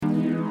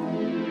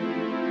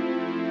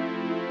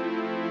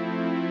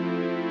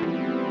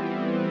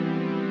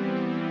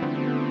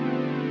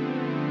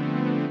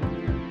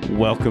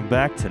Welcome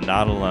back to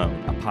Not Alone,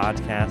 a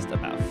podcast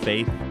about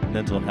faith,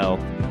 mental health,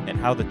 and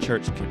how the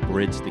church can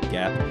bridge the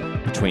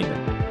gap between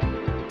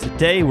them.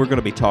 Today, we're going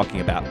to be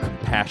talking about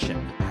compassion,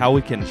 how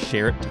we can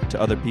share it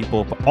to other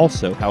people, but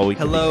also how we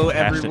can be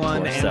compassionate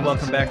everyone, to ourselves. And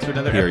welcome back to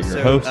another Here are episode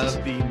your hosts,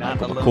 of the Not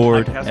Michael Alone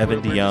McCord, podcast,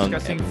 Evan where we're DeYoung,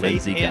 discussing and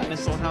faith Lindsay and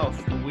Geist. mental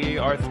health. We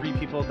are three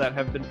people that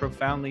have been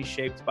profoundly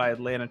shaped by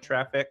Atlanta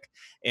traffic,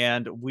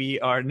 and we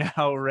are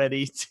now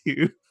ready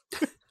to...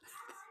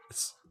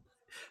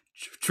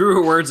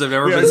 Truer words have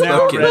ever We been are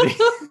now spoken. ready.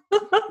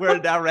 We're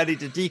now ready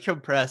to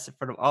decompress in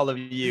front of all of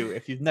you.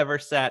 If you've never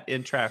sat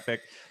in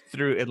traffic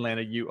through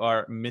Atlanta, you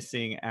are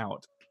missing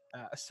out.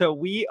 So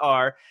we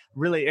are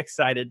really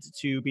excited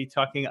to be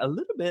talking a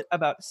little bit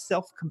about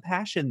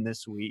self-compassion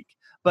this week.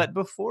 But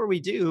before we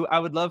do, I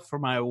would love for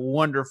my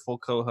wonderful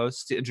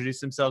co-hosts to introduce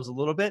themselves a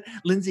little bit.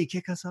 Lindsay,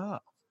 kick us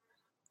off.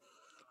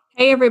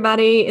 Hey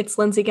everybody, it's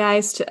Lindsay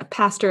Geist, a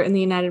pastor in the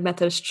United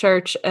Methodist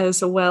Church,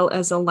 as well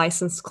as a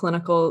licensed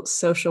clinical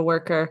social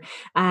worker.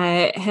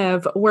 I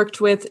have worked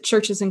with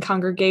churches and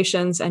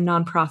congregations and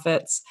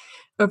nonprofits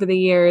over the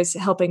years,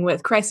 helping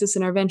with crisis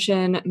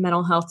intervention,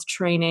 mental health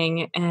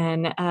training,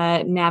 and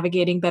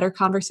navigating better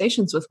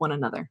conversations with one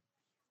another.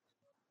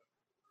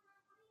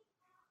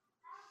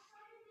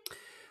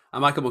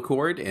 I'm Michael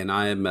McCord, and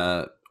I am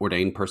an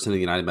ordained person in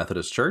the United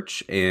Methodist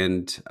Church,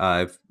 and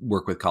I've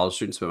worked with college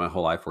students, spent my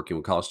whole life working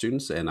with college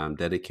students, and I'm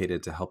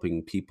dedicated to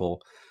helping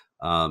people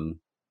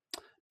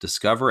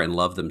discover and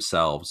love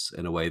themselves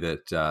in a way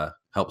that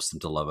helps them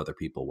to love other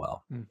people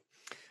well.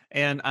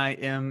 And I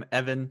am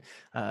Evan.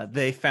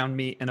 They found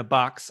me in a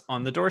box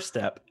on the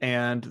doorstep,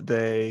 and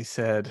they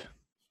said,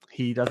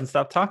 he doesn't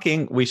stop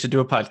talking, we should do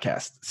a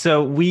podcast.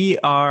 So we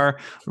are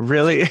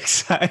really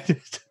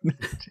excited.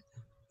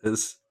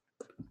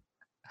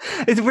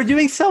 We're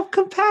doing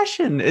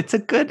self-compassion. It's a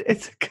good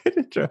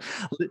intro.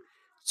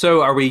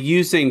 So are we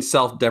using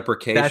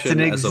self-deprecation? That's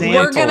an as a example. way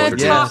We're going to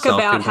to talk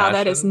self-compassion? about how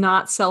that is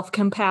not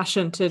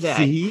self-compassion today.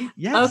 See?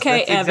 Yes,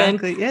 Okay, that's Evan.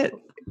 exactly it.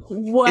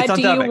 What It's on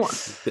do you topic. want?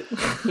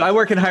 So I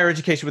work in higher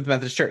education with the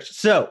Methodist Church.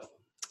 So,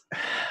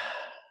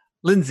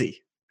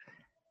 Lindsay,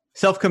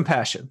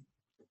 self-compassion.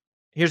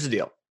 Here's the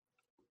deal.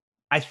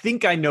 I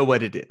think I know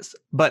what it is,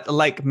 but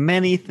like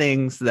many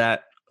things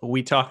that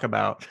we talk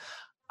about,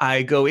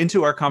 I go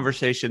into our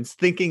conversations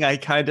thinking I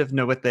kind of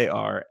know what they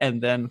are,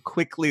 and then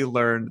quickly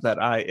learn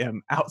that I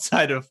am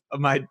outside of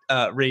my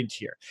range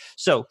here.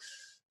 So,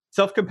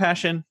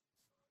 self-compassion,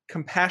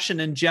 compassion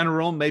in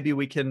general, maybe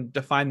we can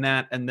define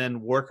that and then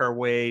work our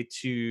way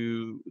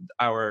to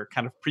our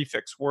kind of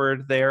prefix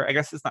word there. I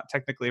guess it's not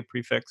technically a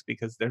prefix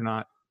because they're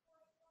not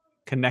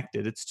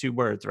connected. It's two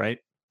words, right?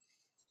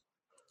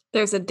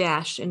 There's a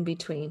dash in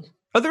between.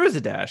 Oh, there is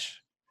a dash.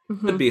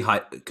 Could be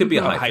could be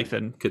a Oh,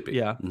 hyphen. Could be.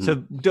 Yeah. Mhm.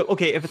 So,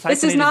 okay, if it's hyphenated,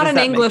 This is not does an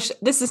that English.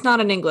 This is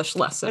not an English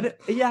lesson.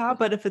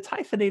 but if it's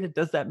hyphenated,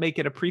 does that make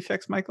it a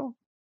prefix, Michael?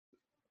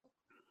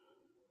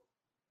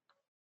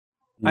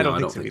 No, I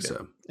don't think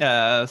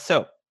so.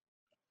 So,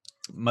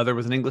 mother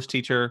was an English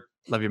teacher.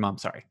 Love you, mom.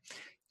 Sorry.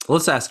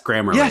 Let's ask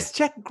Grammarly. Yes,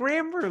 check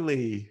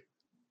Grammarly.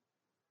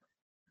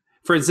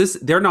 For instance,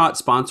 they're not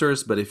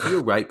sponsors, but if you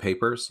write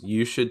papers,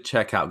 you should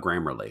check out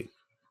Grammarly.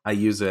 I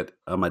use it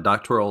on my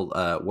doctoral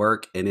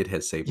work, and it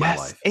has saved my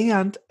life.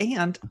 And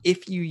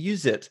if you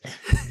use it,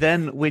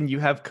 then when you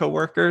have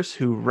coworkers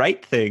who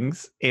write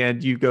things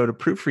and you go to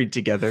proofread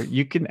together,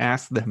 you can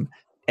ask them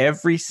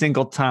every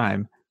single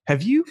time,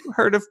 have you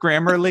heard of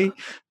Grammarly?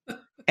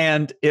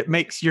 And it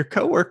makes your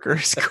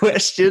coworkers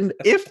question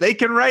if they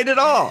can write at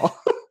all.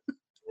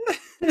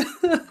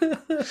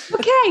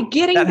 Okay,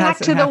 getting That back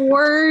hasn't to the happened.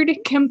 word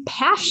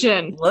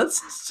compassion.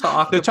 Let's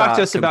talk So about talk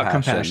to us about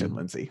compassion,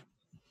 Lindsay.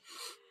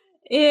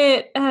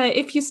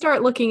 If you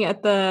start looking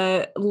at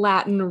the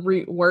Latin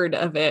root word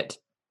of it,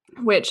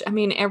 which, I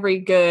mean, every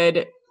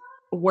good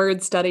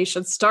word study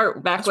should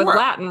start back That's with where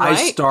Latin, right?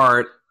 I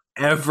start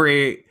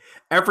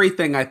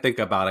everything I think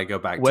about. I go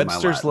back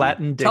Webster's to my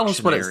Latin. Dictionary Tell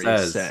us what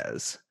it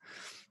says.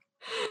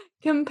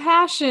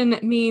 Compassion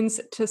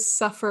means to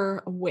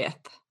suffer with.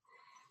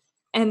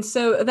 And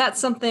so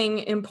that's something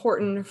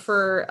important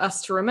for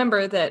us to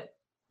remember, that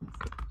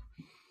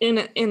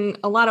in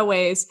a lot of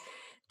ways,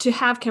 to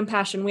have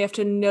compassion, we have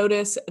to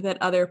notice that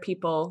other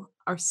people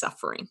are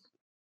suffering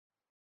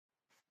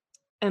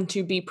and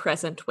to be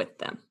present with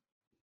them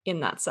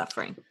in that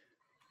suffering.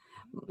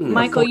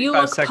 Michael, you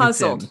 45 look seconds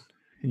puzzled.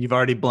 in, you've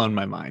already blown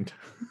my mind.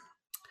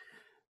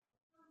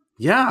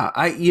 Yeah,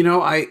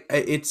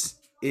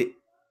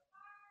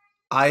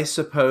 I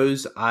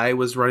suppose I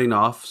was running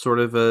off sort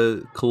of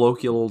a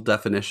colloquial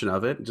definition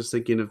of it, just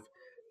thinking of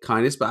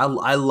kindness. But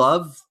I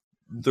love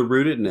the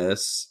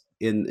rootedness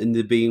in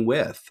the being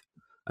with.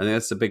 I think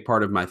that's a big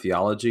part of my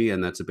theology,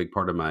 and that's a big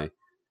part of my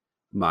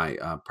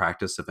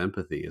practice of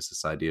empathy, is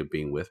this idea of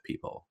being with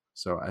people.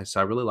 So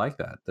I really like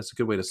that. That's a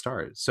good way to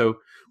start. So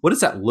what does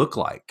that look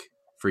like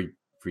for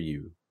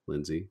you,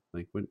 Lindsay?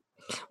 Like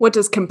What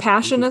does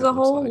compassion as a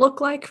whole look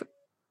like?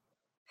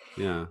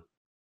 Yeah.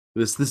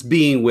 This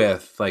being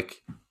with,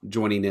 like,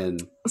 joining in.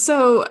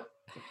 So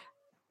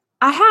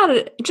I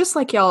had, just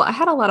like y'all, I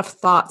had a lot of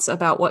thoughts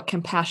about what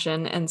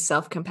compassion and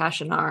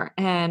self-compassion are.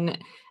 And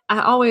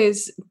I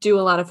always do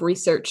a lot of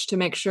research to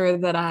make sure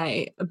that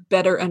I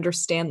better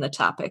understand the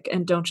topic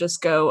and don't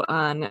just go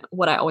on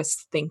what I always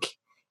think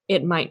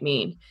it might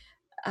mean.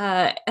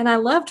 And I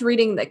loved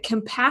reading that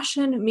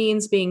compassion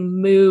means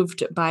being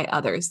moved by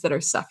others that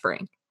are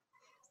suffering.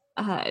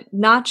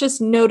 Not just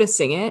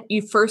noticing it.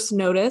 You first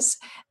notice,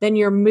 then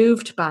you're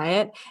moved by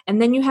it,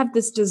 and then you have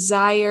this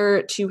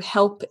desire to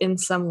help in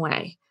some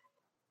way.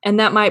 And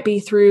that might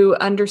be through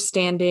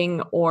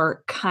understanding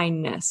or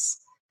kindness,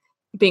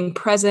 being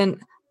present,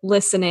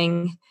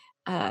 listening.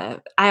 I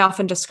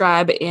often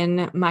describe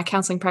in my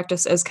counseling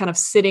practice as kind of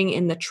sitting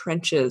in the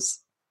trenches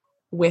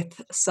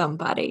with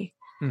somebody,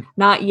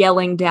 not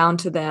yelling down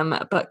to them,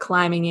 but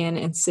climbing in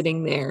and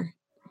sitting there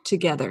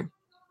together.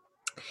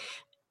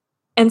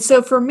 And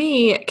so for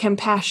me,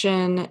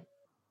 compassion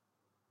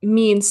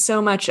means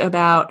so much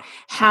about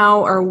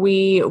how are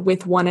we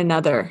with one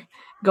another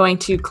going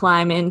to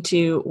climb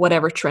into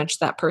whatever trench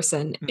that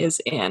person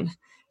is in,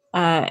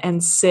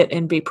 and sit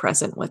and be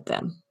present with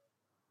them.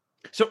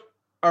 So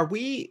are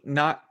we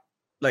not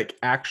like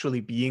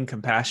actually being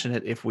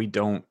compassionate if we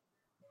don't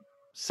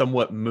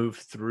somewhat move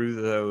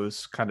through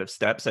those kind of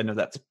steps? I know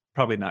that's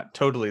probably not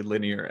totally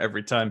linear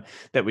every time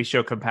that we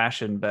show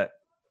compassion, but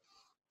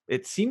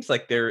it seems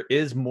like there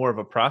is more of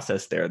a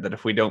process there that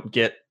if we don't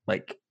get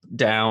like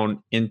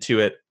down into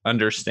it,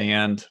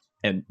 understand,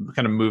 and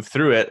kind of move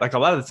through it, like a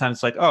lot of the times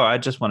it's like, oh, I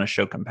just want to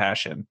show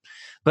compassion,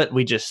 but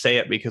we just say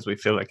it because we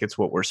feel like it's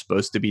what we're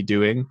supposed to be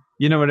doing.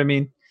 You know what I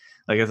mean?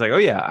 Like, it's like, oh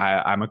yeah,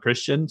 I'm a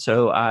Christian,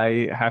 so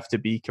I have to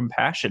be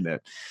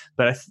compassionate.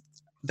 But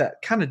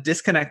that kind of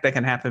disconnect that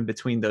can happen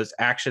between those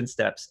action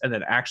steps and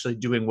then actually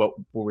doing what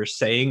we're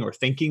saying or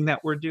thinking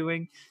that we're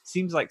doing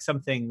seems like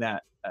something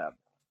that,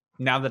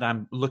 now that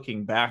I'm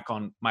looking back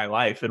on my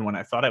life and when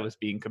I thought I was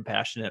being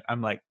compassionate,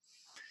 I'm like,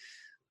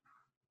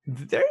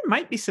 there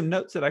might be some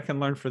notes that I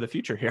can learn for the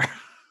future here.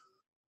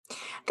 I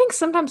think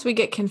sometimes we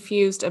get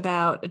confused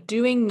about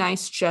doing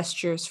nice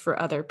gestures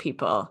for other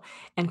people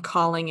and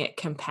calling it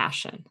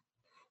compassion.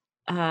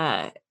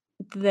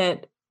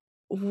 That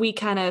we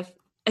kind of,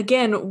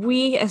 again,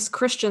 we as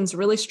Christians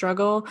really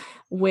struggle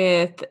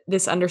with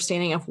this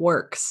understanding of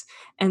works.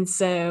 And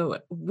so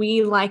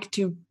we like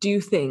to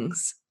do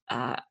things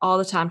all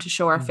the time to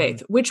show our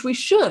faith, which we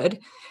should,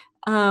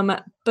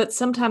 but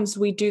sometimes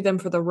we do them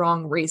for the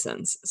wrong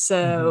reasons.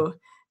 So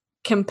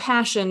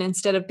compassion,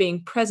 instead of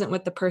being present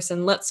with the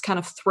person, let's kind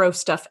of throw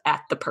stuff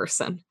at the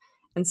person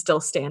and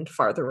still stand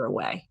farther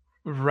away,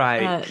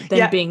 Right.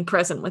 than being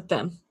present with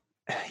them.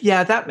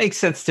 Yeah, that makes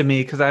sense to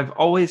me because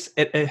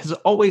it has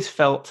always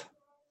felt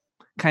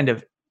kind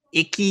of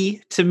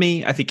icky to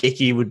me. I think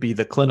icky would be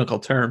the clinical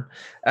term,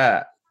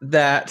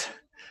 that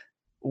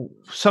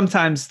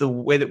sometimes the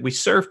way that we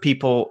serve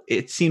people,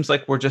 it seems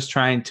like we're just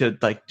trying to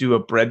like do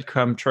a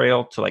breadcrumb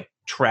trail to like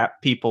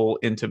trap people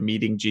into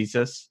meeting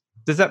Jesus.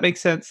 Does that make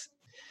sense?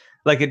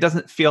 Like, it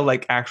doesn't feel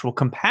like actual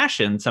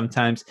compassion.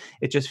 Sometimes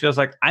it just feels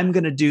like I'm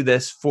going to do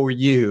this for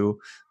you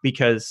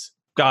because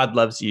God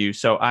loves you.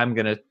 So I'm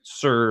going to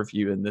serve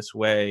you in this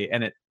way.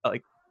 And it,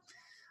 like,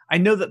 I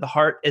know that the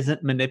heart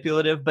isn't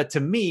manipulative, but to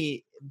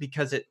me,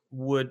 because it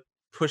would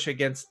push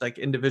against like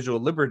individual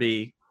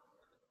liberty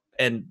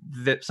and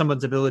that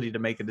someone's ability to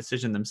make a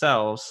decision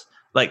themselves,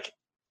 like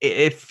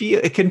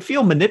it can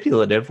feel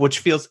manipulative, which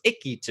feels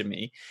icky to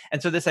me.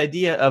 And so this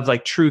idea of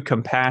like true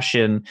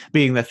compassion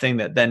being the thing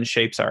that then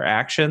shapes our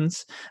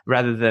actions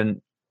rather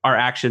than our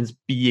actions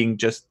being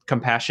just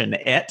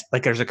compassionate,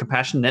 like there's a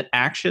compassionate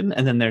action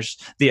and then there's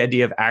the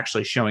idea of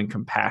actually showing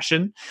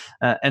compassion.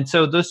 And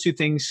so those two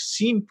things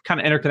seem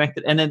kind of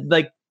interconnected. And then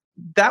like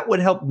that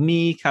would help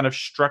me kind of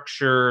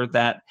structure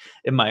that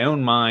in my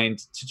own mind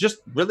to just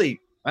really,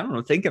 I don't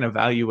know, think and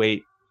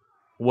evaluate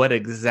what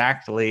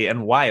exactly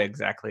and why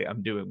exactly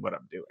I'm doing what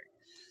I'm doing.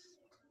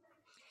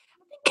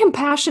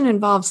 Compassion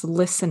involves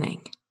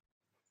listening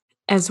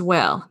as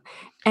well.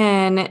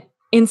 And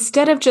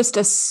instead of just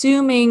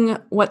assuming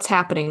what's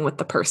happening with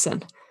the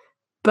person,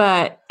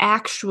 but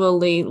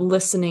actually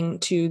listening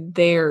to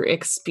their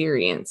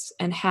experience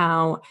and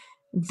how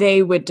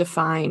they would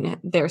define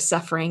their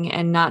suffering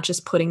and not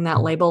just putting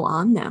that label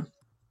on them.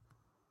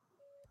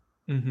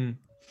 Mm-hmm.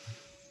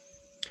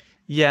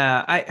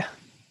 Yeah,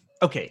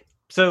 okay.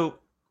 So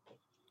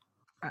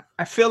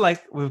I feel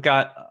like we've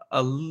got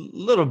a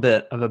little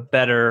bit of a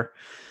better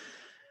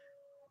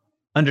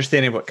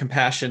understanding of what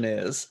compassion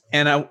is.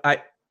 And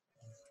I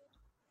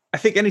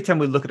think anytime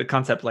we look at a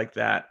concept like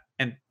that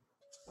and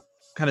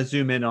kind of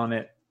zoom in on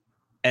it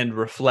and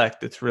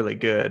reflect, it's really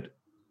good.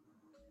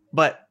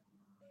 But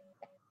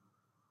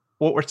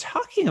what we're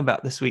talking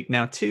about this week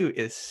now too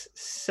is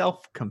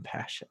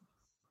self-compassion,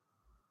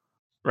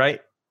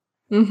 right?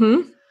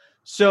 Mm-hmm.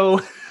 So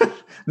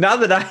now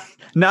that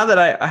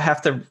I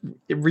have to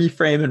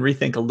reframe and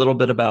rethink a little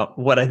bit about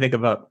what I think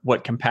about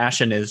what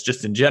compassion is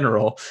just in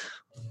general,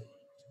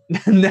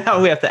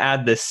 now we have to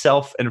add this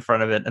self in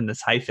front of it and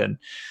this hyphen.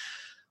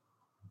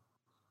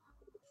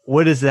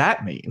 What does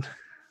that mean?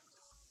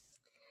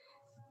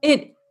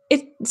 It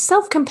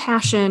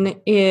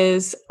Self-compassion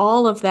is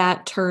all of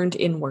that turned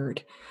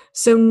inward.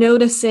 So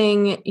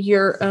noticing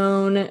your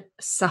own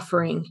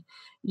suffering,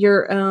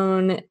 your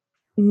own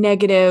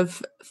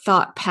negative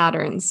thought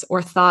patterns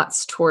or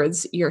thoughts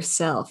towards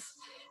yourself.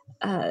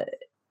 Uh,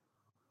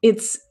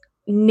 it's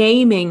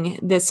naming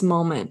this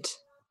moment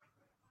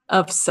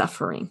of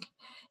suffering,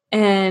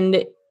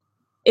 and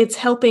it's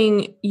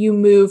helping you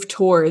move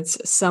towards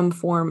some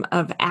form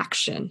of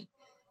action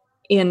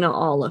in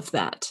all of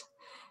that.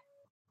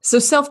 So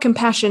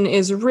self-compassion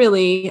is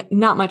really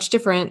not much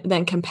different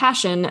than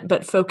compassion,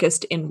 but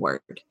focused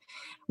inward.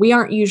 We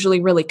aren't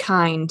usually really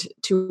kind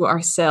to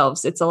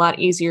ourselves. It's a lot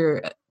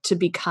easier to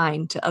be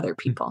kind to other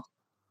people.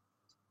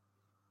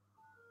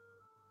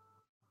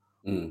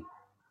 Mm.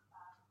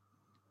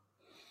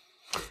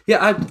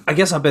 Yeah, I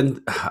guess I've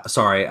been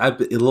sorry. I've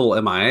been a little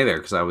MIA there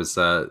because I was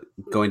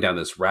going down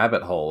this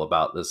rabbit hole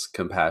about this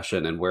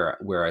compassion and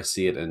where I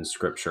see it in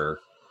Scripture,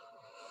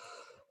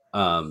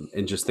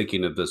 and just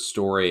thinking of the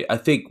story. I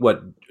think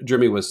what drew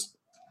me was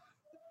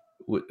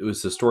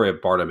the story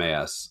of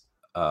Bartimaeus,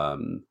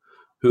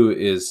 who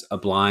is a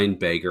blind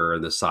beggar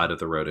on the side of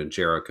the road in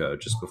Jericho,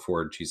 just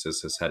before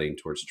Jesus is heading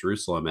towards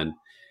Jerusalem,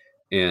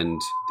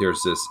 and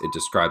there's this. It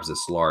describes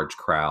this large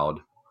crowd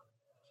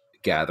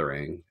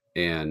gathering,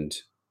 and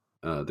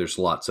there's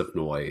lots of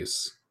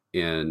noise,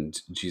 and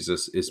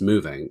Jesus is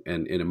moving,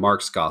 and in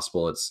Mark's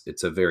gospel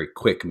it's a very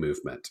quick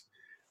movement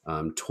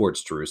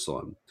towards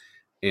Jerusalem.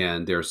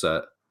 And there's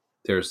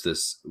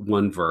this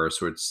one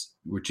verse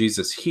where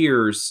Jesus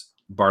hears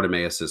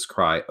Bartimaeus's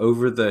cry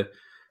over the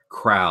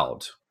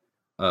crowd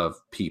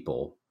of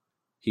people.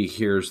 He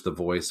hears the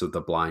voice of the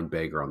blind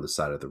beggar on the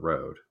side of the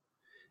road,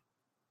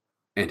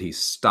 and he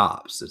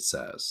stops, it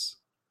says,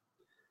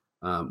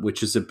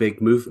 which is a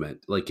big movement.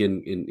 Like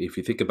in if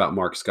you think about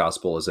Mark's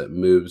gospel as it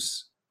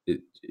moves,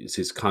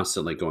 he's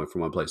constantly going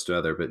from one place to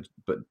another.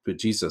 But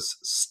Jesus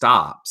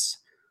stops,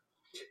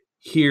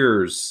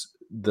 hears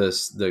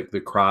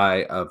the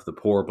cry of the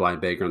poor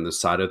blind beggar on the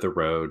side of the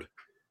road,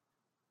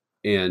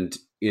 and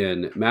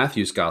in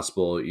Matthew's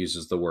gospel it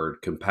uses the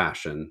word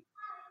compassion,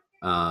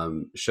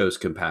 shows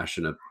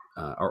compassion,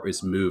 or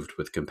is moved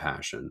with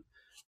compassion,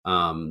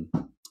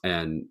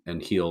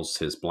 and heals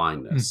his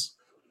blindness.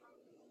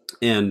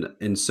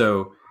 And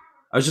so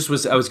I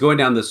was going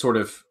down this sort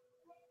of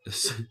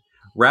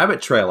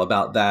rabbit trail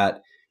about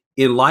that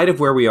in light of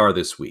where we are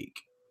this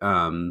week.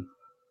 And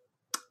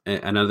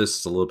I know this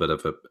is a little bit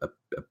of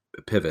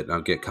a pivot,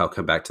 and I'll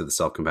come back to the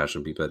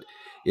self-compassion piece, but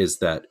is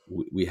that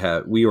we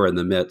are in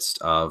the midst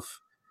of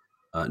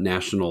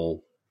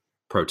national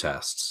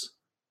protests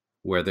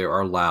where there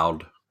are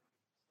loud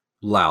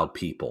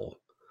people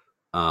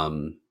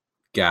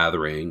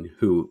gathering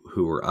who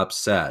are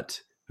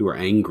upset, who are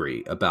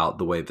angry about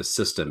the way the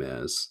system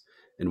is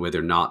and where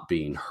they're not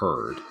being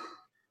heard.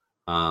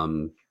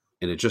 And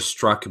it just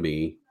struck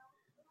me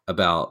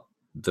about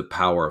the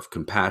power of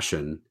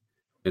compassion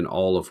in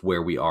all of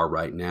where we are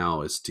right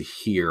now is to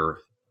hear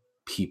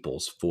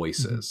people's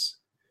voices,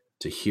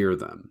 to hear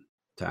them,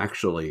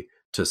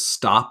 to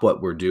stop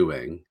what we're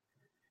doing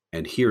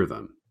and hear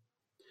them.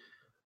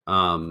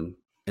 And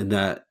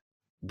that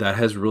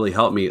has really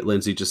helped me,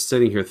 Lindsay, just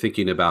sitting here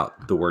thinking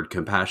about the word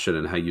compassion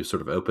and how you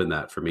sort of opened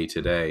that for me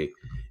today,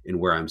 and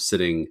where I'm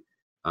sitting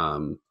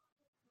in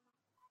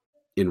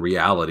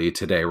reality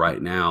today,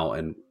 right now,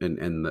 and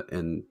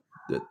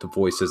the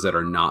voices that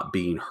are not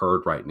being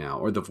heard right now,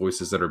 or the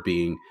voices that are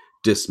being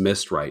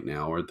dismissed right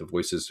now, or the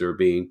voices that are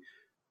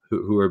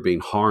who are being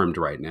harmed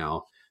right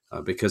now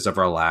because of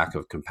our lack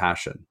of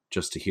compassion,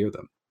 just to hear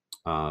them.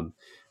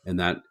 And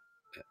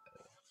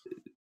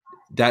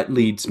that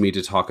leads me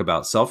to talk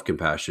about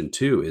self-compassion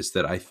too, is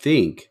that I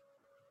think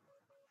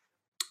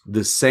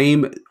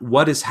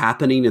what is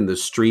happening in the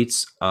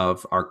streets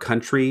of our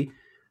country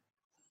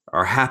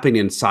are happening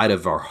inside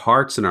of our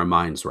hearts and our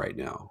minds right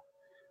now.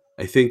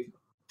 I think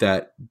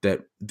that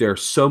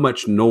there's so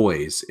much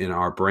noise in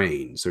our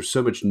brains, there's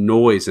so much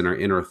noise in our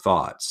inner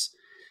thoughts,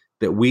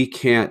 that we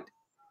can't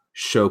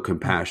show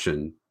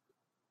compassion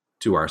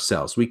to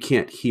ourselves. We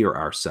can't hear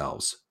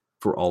ourselves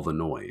for all the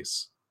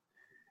noise.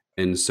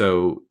 And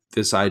so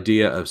this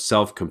idea of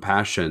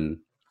self-compassion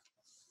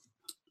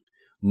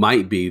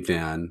might be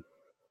then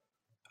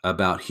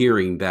about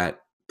hearing the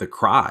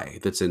cry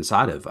that's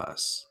inside of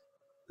us.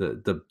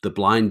 The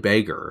blind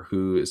beggar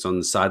who is on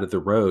the side of the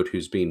road,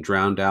 who's being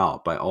drowned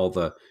out by all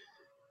the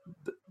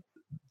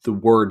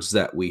words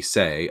that we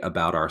say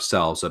about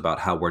ourselves, about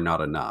how we're not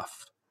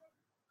enough.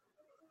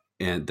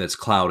 And that's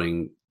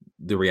clouding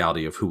the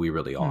reality of who we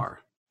really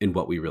are and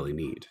what we really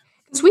need.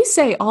 Because we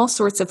say all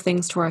sorts of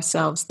things to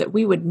ourselves that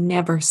we would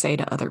never say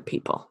to other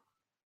people.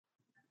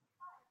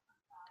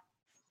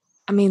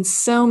 I mean,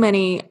 so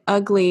many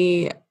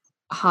ugly,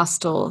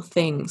 hostile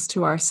things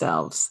to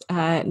ourselves,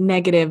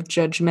 negative,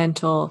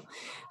 judgmental,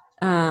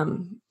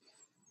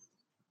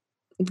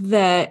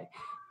 that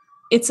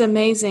it's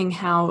amazing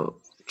how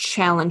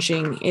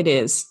challenging it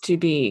is to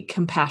be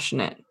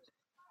compassionate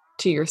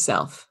to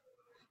yourself.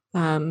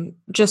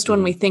 Just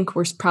when we think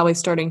we're probably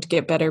starting to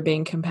get better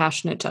being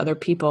compassionate to other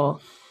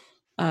people,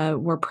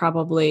 we're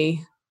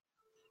probably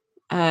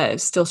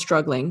still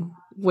struggling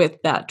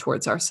with that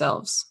towards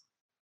ourselves.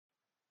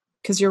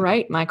 Because you're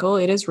right, Michael,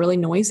 it is really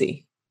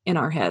noisy in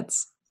our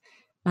heads.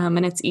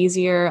 And it's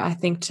easier, I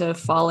think, to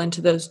fall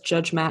into those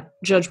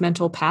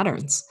judgmental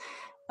patterns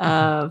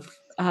of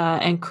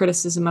and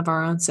criticism of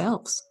our own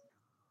selves.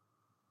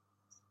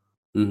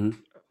 Mm-hmm.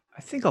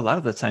 I think a lot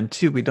of the time,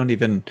 too, we don't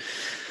even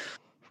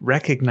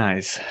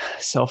recognize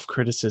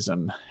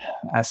self-criticism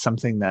as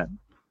something that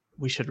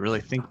we should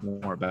really think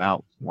more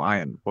about why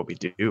and what we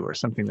do, or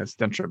something that's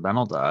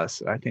detrimental to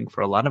us. I think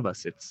for a lot of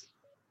us, it's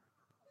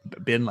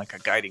been like a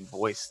guiding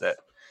voice that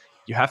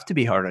you have to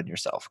be hard on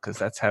yourself, because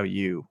that's how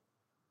you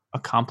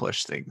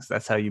accomplish things.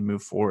 That's how you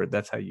move forward.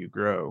 That's how you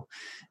grow,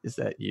 is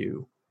that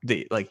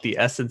the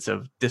essence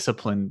of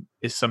discipline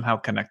is somehow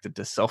connected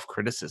to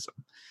self-criticism.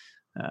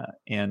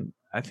 And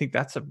I think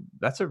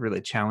that's a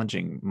really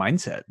challenging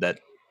mindset that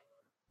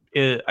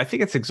I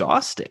think it's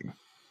exhausting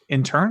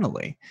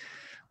internally.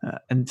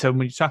 And so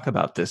when you talk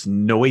about this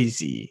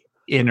noisy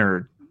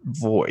inner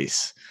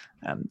voice,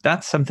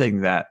 that's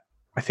something that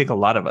I think a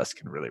lot of us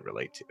can really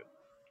relate to.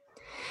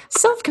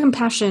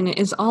 Self-compassion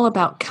is all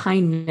about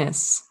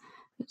kindness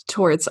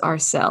towards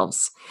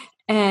ourselves.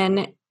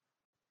 And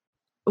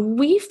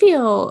we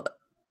feel,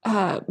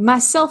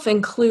 myself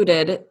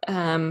included,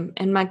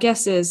 and my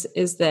guess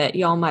is that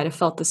y'all might have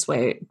felt this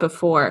way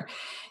before,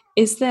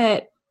 is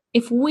that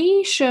if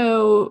we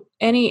show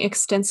any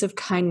extensive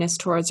kindness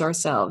towards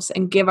ourselves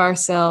and give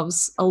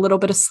ourselves a little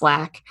bit of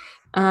slack,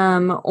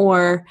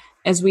 or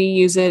as we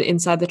use it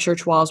inside the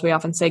church walls, we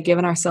often say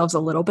giving ourselves a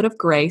little bit of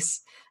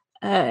grace,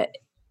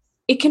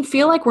 it can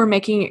feel like we're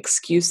making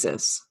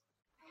excuses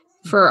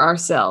for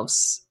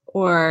ourselves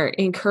or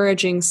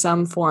encouraging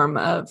some form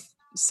of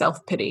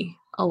self-pity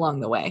along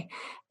the way,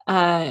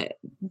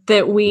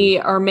 that we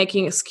are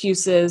making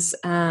excuses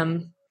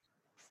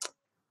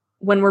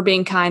when we're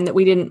being kind, that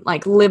we didn't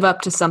like live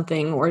up to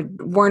something or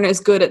weren't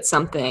as good at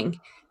something.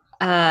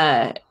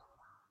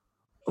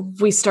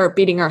 We start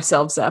beating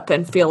ourselves up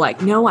and feel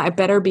like, no, I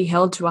better be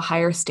held to a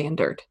higher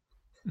standard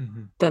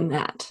than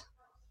that.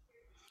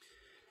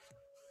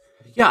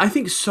 Yeah, I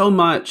think so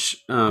much,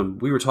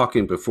 we were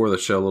talking before the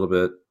show a little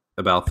bit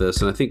about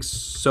this, and I think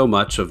so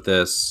much of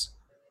this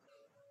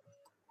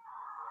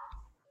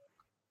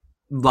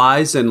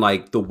lies in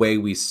like the way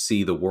we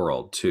see the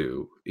world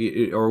too,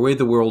 or the way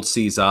the world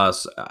sees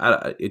us.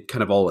 It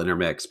kind of all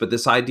intermixed, but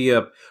this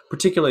idea,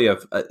 particularly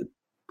of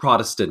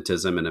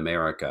Protestantism in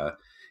America,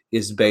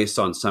 is based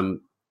on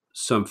some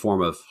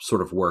form of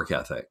sort of work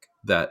ethic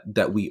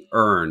that we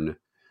earn.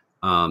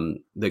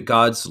 That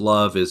God's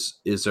love is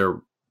a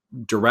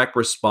direct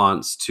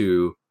response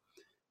to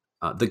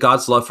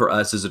God's love for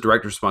us is a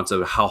direct response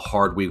of how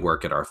hard we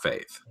work at our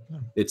faith.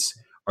 It's,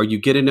 are you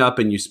getting up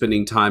and you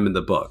spending time in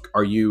the book?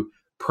 Are you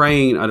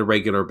praying on a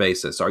regular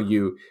basis? Are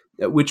you,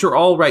 which are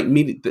all right.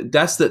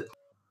 That's the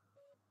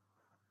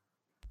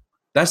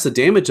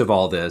damage of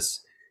all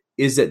this,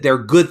 is that they're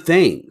good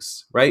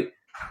things, right?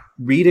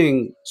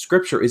 Reading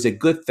scripture is a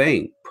good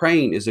thing.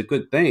 Praying is a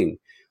good thing.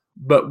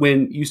 But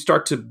when you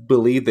start to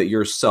believe that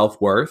your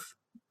self-worth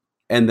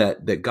and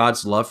that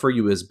God's love for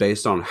you is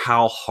based on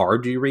how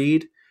hard you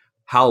read,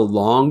 how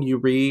long you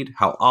read,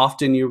 how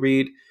often you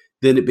read,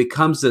 then it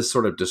becomes this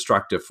sort of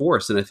destructive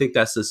force. And I think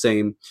that's the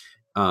same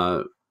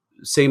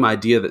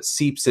idea that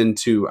seeps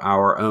into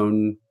our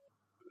own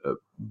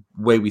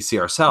way we see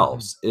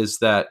ourselves, is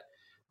that,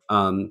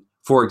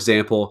 for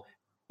example,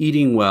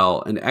 eating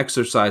well and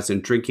exercise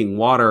and drinking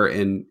water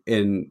and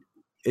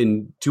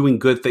doing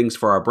good things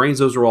for our brains,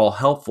 those are all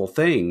helpful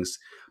things.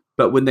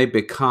 But when they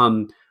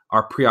become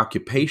our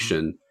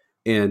preoccupation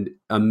and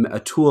a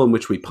tool in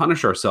which we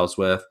punish ourselves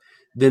with,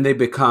 then they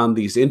become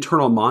these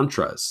internal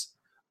mantras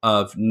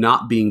of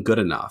not being good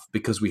enough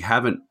because we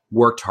haven't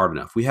worked hard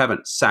enough. We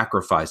haven't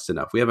sacrificed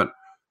enough. We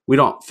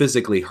don't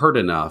physically hurt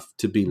enough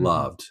to be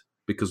loved,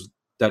 because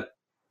that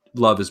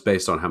love is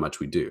based on how much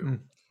we do.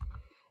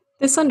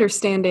 This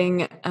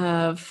understanding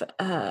of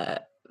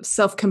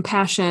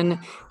self-compassion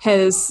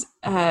is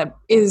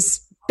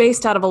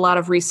based out of a lot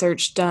of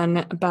research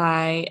done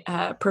by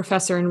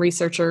professor and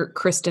researcher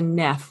Kristin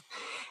Neff.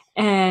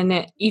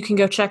 And you can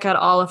go check out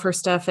all of her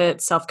stuff at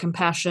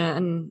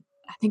selfcompassion,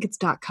 I think it's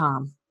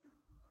 .com.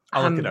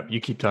 I'll look it up. You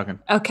keep talking.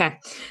 Okay.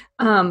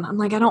 I'm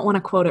like, I don't want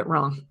to quote it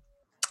wrong.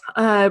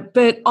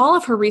 But all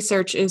of her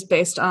research is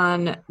based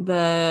on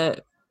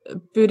the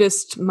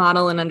Buddhist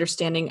model and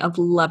understanding of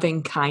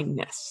loving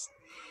kindness.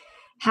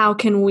 How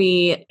can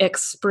we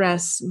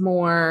express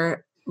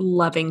more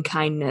loving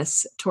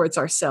kindness towards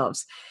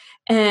ourselves?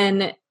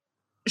 And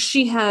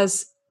she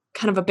has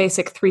kind of a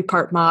basic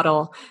 3-part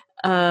model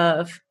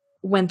of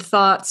when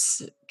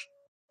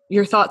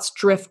your thoughts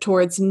drift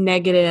towards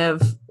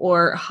negative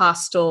or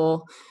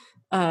hostile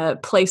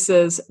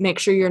places, make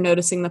sure you're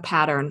noticing the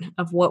pattern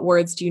of what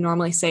words do you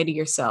normally say to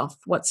yourself,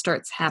 what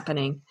starts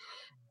happening.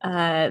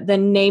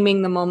 Then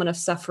naming the moment of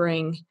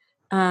suffering,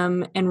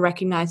 and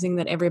recognizing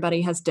that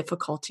everybody has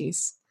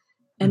difficulties.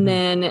 And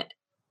then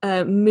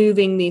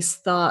moving these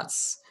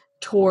thoughts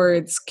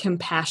towards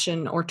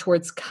compassion or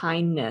towards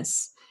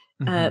kindness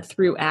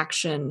through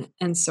action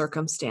and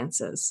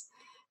circumstances.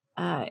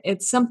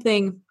 It's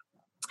something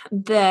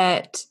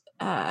that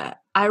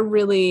I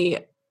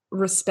really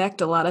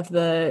respect a lot of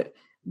the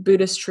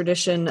Buddhist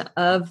tradition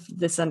of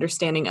this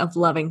understanding of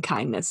loving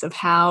kindness, of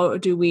how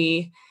do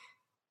we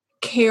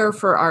care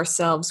for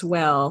ourselves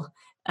well,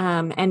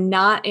 and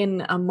not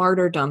in a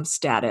martyrdom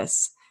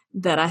status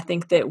that I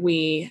think that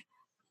we,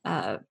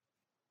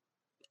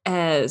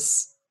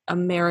 as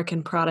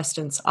American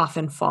Protestants,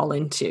 often fall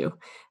into.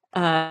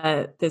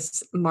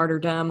 This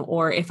martyrdom,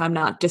 or if I'm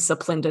not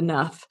disciplined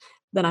enough,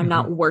 then I'm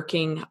not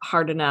working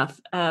hard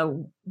enough.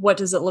 What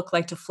does it look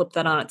like to flip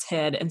that on its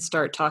head and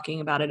start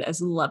talking about it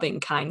as loving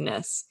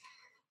kindness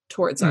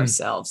towards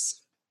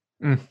ourselves?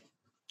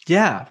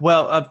 Yeah.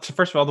 Well,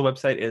 first of all, the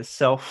website is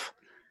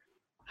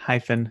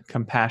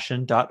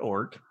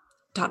self-compassion.org.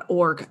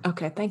 .org.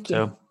 Okay, thank you.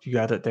 So you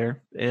got it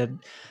there. And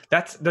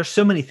there's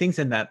so many things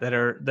in that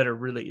are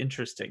really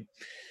interesting.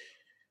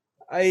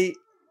 I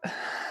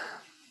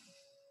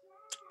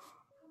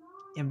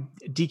am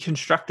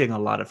deconstructing a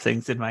lot of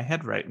things in my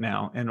head right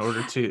now in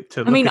order to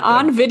I mean,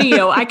 on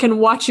video, I can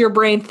watch your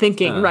brain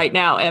thinking right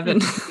now, Evan.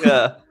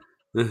 Yeah.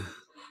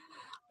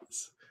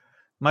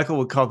 Michael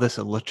would call this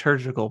a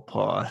liturgical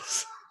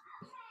pause.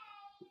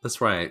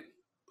 That's right.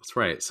 That's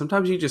right.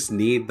 Sometimes you just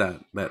need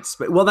that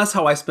space. Well, that's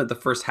how I spent the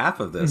first half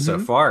of this so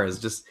far, is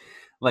just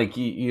like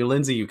you,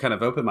 Lindsay, you kind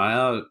of opened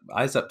my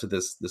eyes up to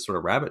this sort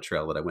of rabbit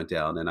trail that I went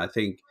down. And I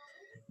think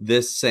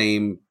this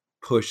same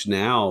push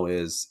now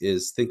is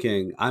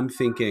thinking,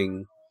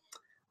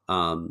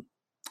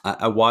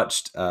 I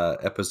watched an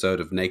episode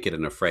of Naked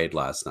and Afraid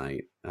last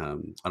night. I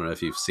don't know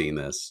if you've seen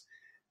this,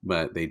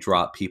 but they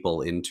drop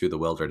people into the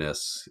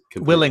wilderness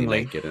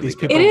willingly. These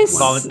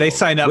people they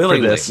sign up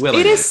willingly, for this.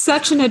 Willingly. It is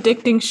such an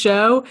addicting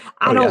show.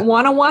 I don't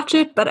want to watch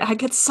it, but I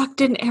get sucked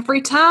in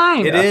every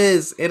time. It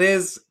is,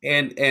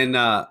 and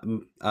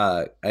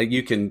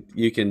you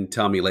can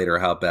tell me later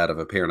how bad of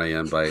a parent I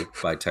am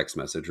by text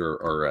message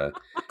or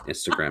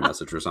Instagram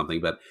message or something.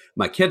 But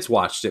my kids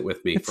watched it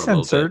with me for a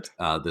little bit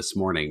this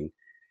morning.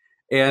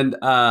 And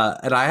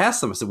I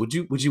asked them, I said, would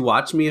you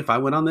watch me if I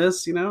went on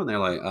this? You know, and they're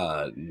like,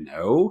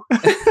 no.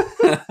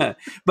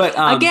 But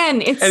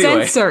again, it's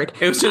anyway, censored.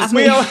 It was just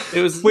we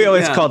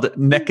always called it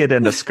Naked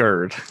and a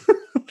Skirt,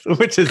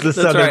 which is the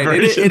southern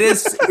version. It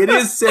is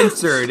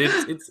censored.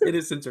 It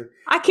is censored.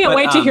 I can't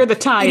wait to hear the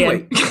tie-in.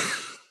 Anyway,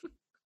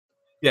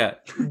 yeah.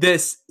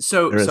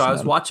 So I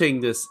was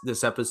watching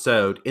this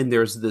episode, and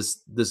there's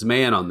this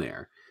man on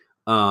there,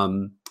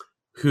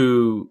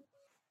 who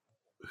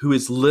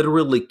is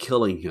literally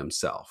killing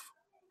himself.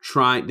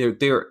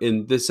 They're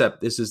in this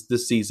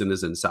season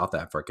is in South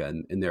Africa,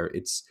 and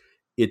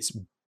it's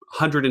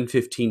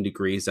 115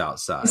 degrees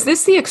outside. Is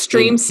this the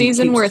extreme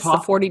season where it's the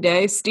 40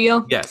 days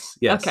deal? Yes.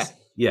 Okay.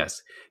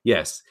 Yes.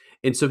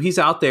 And so he's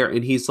out there,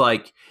 and he's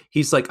like,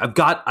 I've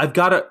got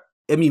to.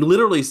 I mean,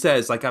 literally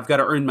says, like, I've got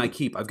to earn my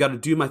keep. I've got to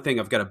do my thing.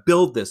 I've got to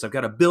build this. I've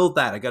got to build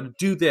that. I got to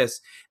do this.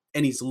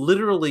 And he's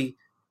literally.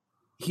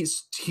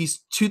 He's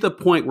to the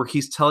point where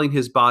he's telling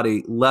his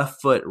body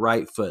left foot,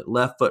 right foot,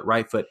 left foot,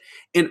 right foot.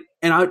 And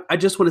I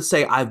just want to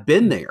say I've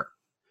been there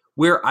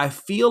where I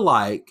feel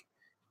like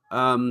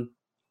I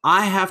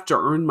have to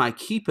earn my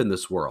keep in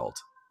this world.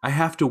 I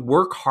have to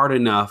work hard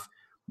enough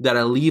that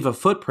I leave a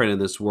footprint in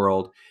this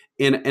world.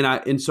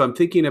 And so I'm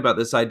thinking about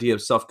this idea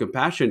of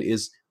self-compassion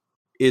is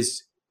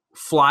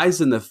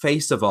flies in the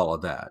face of all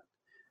of that.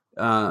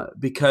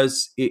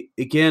 Because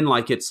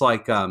it's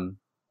like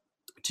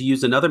to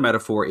use another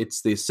metaphor,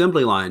 it's the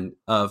assembly line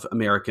of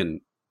American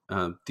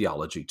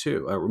theology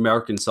too,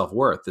 American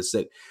self-worth, is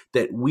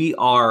that we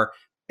are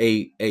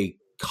a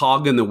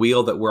cog in the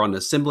wheel, that we're on the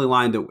assembly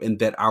line, and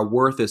that our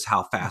worth is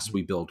how fast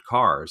we build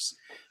cars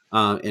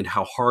and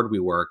how hard we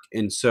work.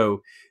 And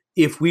so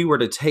if we were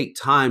to take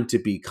time to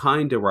be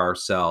kind to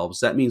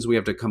ourselves, that means we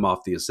have to come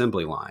off the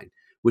assembly line,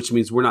 which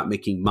means we're not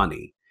making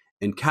money.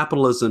 And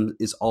capitalism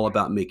is all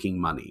about making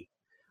money.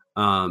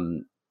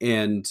 And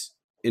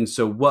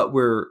so what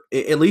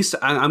at least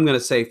I'm going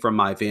to say from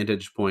my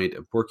vantage point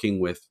of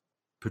working with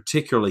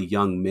particularly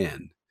young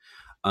men,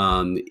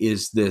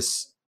 is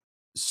this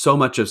so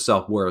much of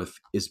self-worth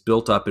is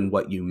built up in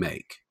what you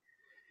make.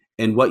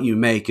 And what you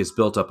make is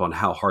built up on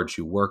how hard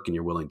you work and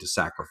you're willing to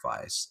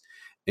sacrifice.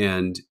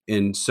 And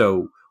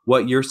so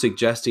what you're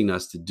suggesting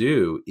us to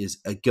do is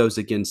it goes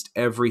against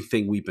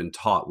everything we've been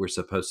taught we're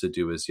supposed to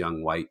do as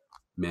young white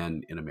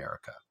men in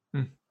America.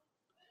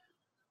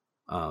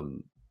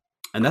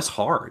 And that's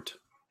hard.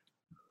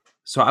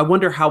 So I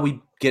wonder how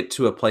we get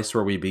to a place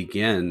where we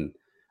begin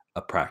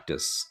a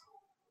practice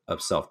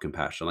of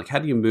self-compassion. Like, how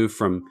do you move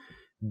from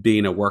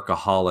being a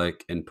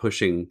workaholic and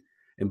pushing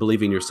and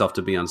believing yourself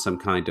to be on some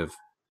kind of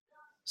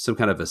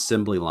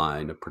assembly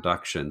line of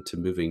production to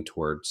moving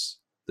towards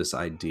this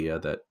idea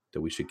that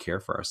we should care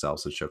for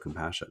ourselves and show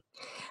compassion?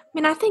 I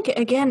mean, I think,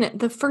 again,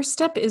 the first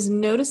step is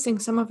noticing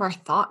some of our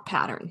thought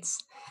patterns.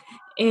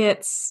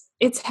 It's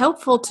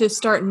helpful to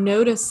start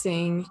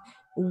noticing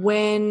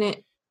when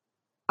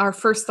our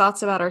first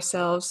thoughts about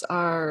ourselves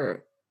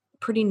are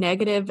pretty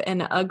negative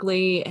and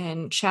ugly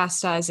and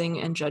chastising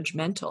and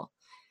judgmental.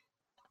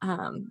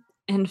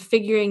 And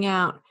figuring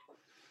out,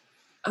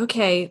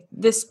 okay,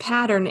 this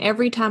pattern,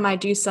 every time I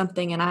do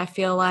something and I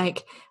feel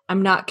like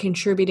I'm not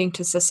contributing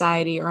to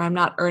society or I'm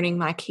not earning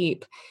my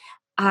keep,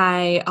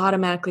 I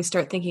automatically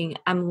start thinking,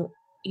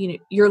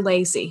 you're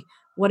lazy.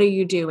 What are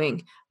you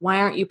doing? Why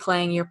aren't you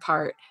playing your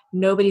part?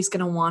 Nobody's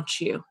going to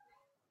want you.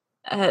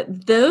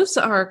 Those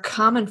are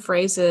common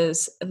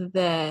phrases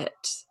that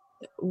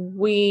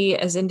we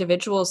as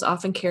individuals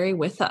often carry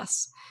with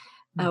us,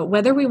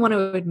 whether we want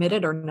to admit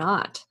it or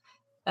not.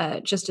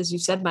 Just as you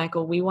said,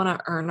 Michael, we want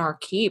to earn our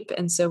keep.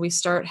 And so we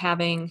start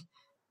having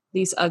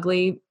these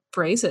ugly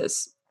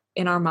phrases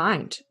in our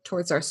mind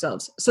towards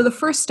ourselves. So the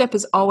first step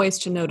is always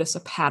to notice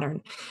a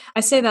pattern. I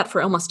say that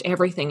for almost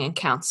everything in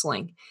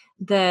counseling,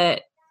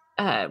 that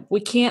we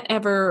can't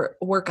ever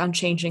work on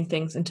changing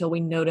things until we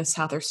notice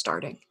how they're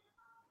starting.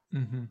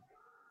 Mm-hmm.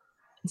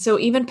 So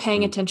even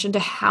paying attention to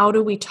how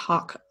do we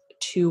talk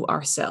to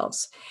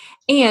ourselves?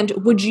 And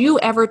would you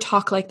ever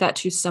talk like that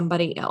to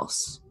somebody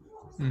else?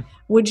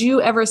 Would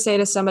you ever say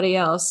to somebody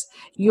else,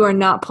 you are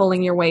not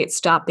pulling your weight,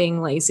 stop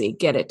being lazy,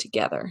 get it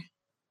together?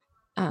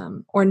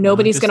 Or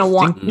nobody's going to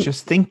want...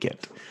 Just think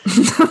it.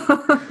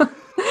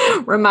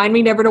 Remind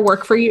me never to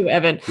work for you,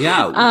 Evan.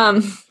 Yeah.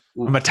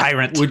 I'm a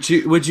tyrant.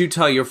 Would you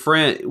tell your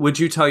friend,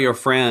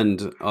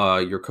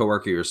 your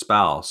coworker, your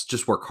spouse,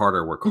 just work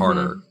harder,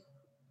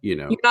 you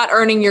know? You're not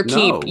earning your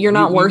keep. You're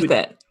not worth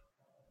it.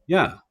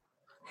 Yeah.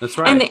 That's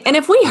right. And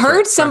if we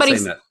heard somebody...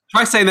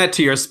 Try saying that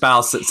to your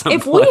spouse at some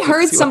point. If we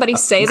heard somebody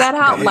say that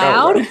out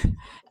loud,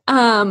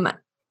 I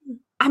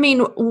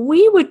mean,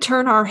 we would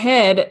turn our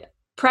head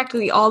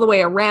practically all the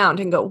way around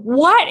and go,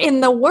 what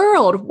in the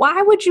world?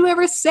 Why would you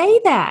ever say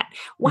that?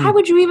 Why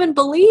would you even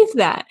believe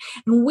that?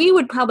 And we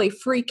would probably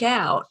freak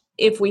out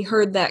if we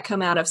heard that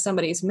come out of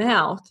somebody's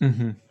mouth.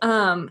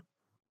 Mm-hmm.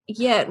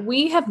 Yet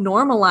we have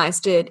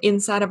normalized it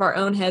inside of our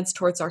own heads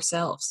towards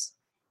ourselves.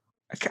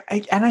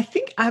 And I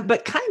think,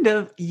 but kind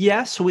of,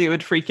 yes, we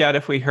would freak out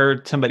if we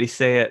heard somebody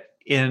say it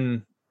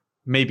in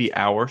maybe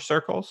our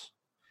circles.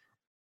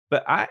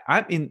 But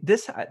I mean,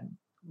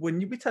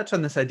 when we touch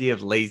on this idea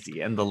of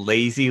lazy and the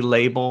lazy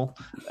label,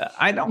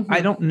 I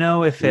don't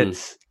know if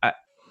it's, I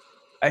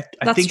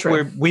think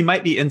true. we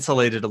might be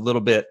insulated a little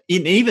bit.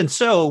 Even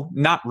so,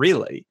 not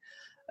really,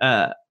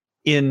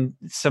 in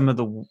some of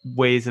the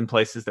ways and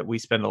places that we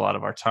spend a lot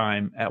of our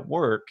time at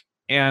work.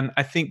 And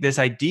I think this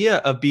idea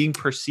of being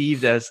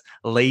perceived as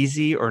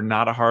lazy or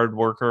not a hard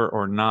worker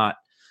or not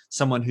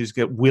someone who's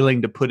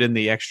willing to put in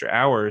the extra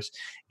hours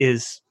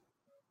is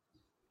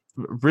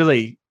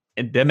really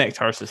endemic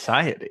to our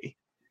society.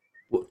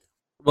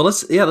 Well,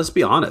 let's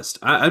be honest.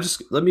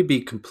 Let me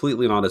be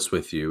completely honest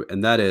with you.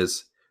 And that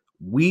is,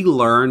 we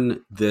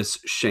learn this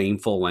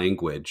shameful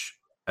language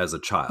as a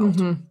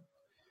child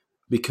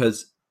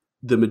because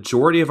the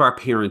majority of our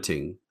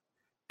parenting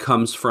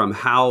comes from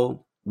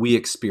how we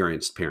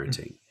experienced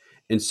parenting.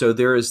 And so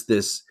there is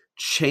this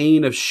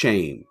chain of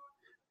shame.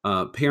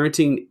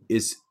 Parenting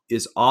is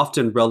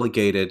often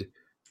relegated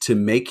to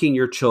making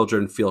your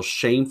children feel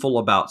shameful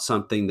about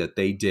something that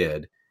they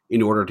did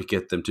in order to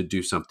get them to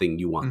do something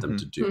you want them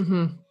to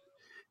do.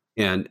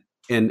 And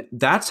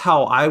that's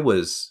how I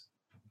was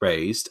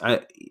raised.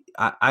 I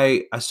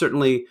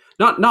certainly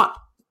not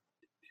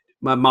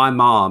my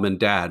mom and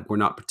dad were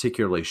not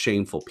particularly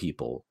shameful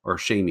people or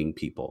shaming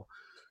people.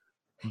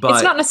 But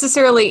it's not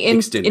necessarily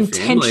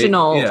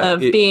intentional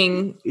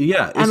being.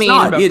 Yeah,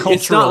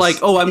 it's not like,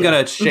 oh, I'm going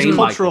to shame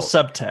cultural Michael.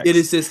 Subtext. It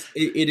is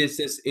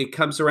this. It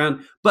comes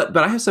around, but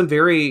I have some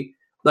very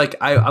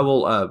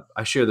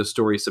I share the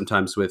story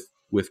sometimes with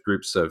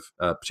groups of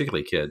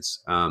particularly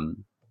kids.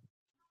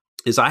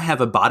 Is I have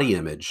a body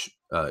image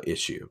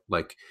issue.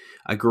 Like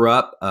I grew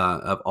up,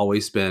 I've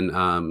always been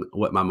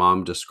what my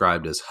mom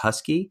described as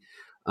husky.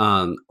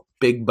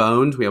 Big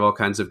boned. We have all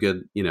kinds of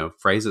good,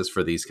 phrases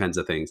for these kinds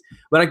of things.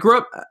 But I grew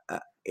up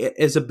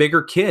as a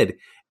bigger kid,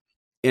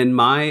 and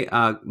my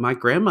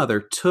grandmother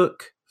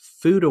took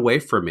food away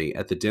from me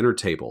at the dinner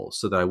table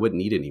so that I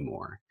wouldn't eat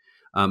anymore.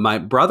 My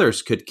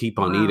brothers could keep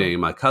on eating,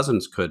 and my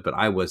cousins could, but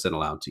I wasn't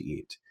allowed to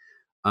eat.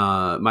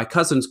 My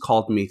cousins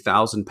called me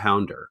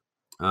 1,000-pounder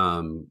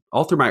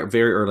all through my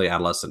very early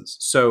adolescence.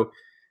 So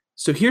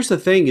here's the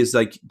thing is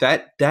like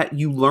that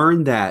you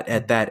learn that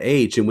at that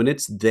age. And when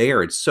it's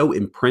there, it's so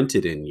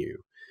imprinted in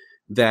you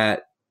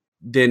that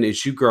then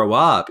as you grow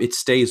up, it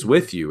stays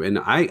with you. And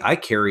I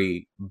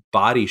carry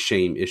body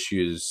shame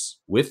issues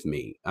with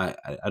me. I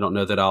don't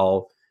know that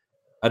I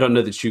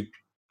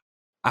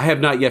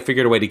have not yet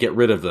figured a way to get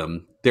rid of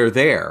them. They're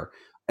there.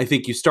 I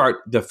think you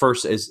start the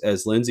first,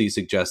 as Lindsay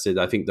suggested,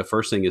 I think the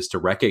first thing is to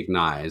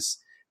recognize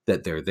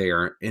that they're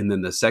there. And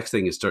then the second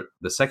thing is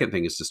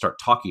to start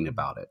talking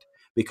about it.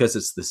 Because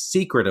it's the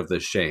secret of the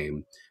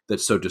shame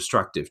that's so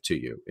destructive to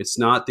you. It's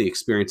not the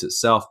experience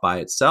itself by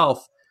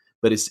itself,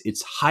 but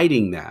it's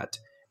hiding that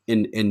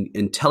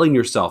and telling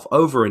yourself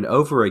over and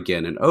over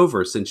again and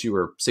over since you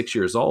were 6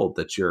 years old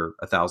that you're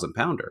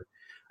 1,000-pounder.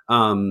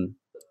 And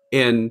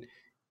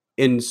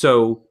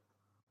so,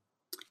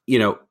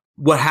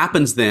 what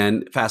happens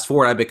then, fast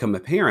forward, I become a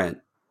parent,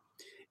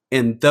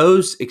 and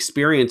those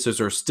experiences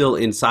are still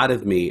inside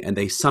of me, and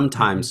they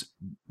sometimes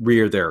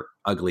rear their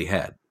ugly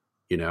head,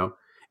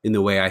 in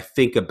the way I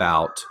think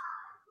about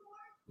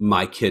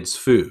my kids'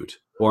 food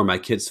or my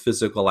kids'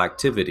 physical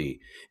activity.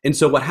 And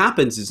so what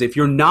happens is, if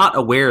you're not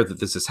aware that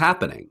this is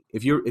happening,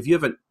 if you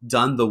haven't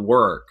done the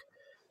work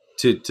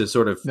to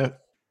sort of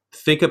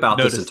think about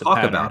this and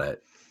talk about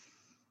it.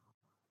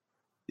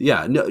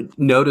 Yeah,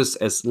 notice,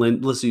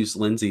 let's use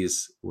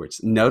Lindsay's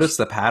words, notice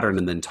the pattern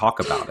and then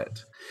talk about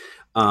it.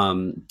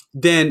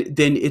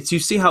 Then you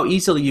see how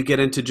easily you get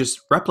into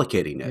just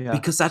replicating it,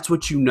 because that's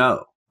what you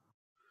know.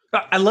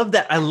 I love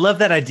that. I love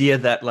that idea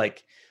that,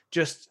 like,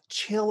 just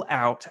chill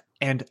out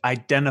and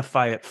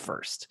identify it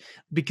first,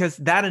 because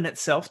that in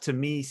itself to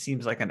me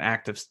seems like an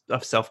act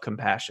of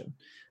self-compassion.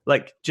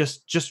 Like,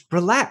 just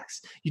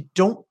relax. You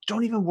don't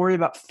even worry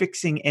about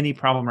fixing any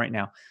problem right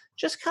now.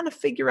 Just kind of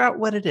figure out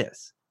what it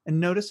is and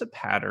notice a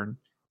pattern.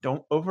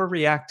 Don't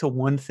overreact to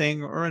one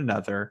thing or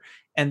another,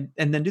 and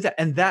then do that.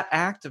 And that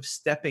act of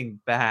stepping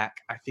back,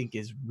 I think,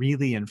 is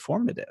really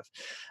informative.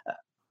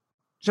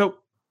 So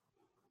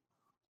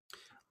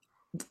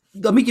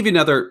let me give you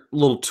another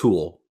little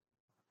tool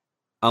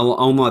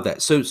on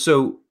that.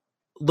 So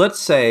let's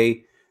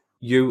say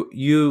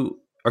you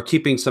are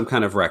keeping some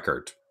kind of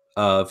record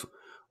of,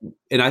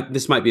 and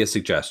this might be a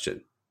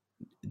suggestion,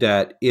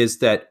 that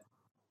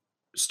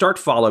start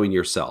following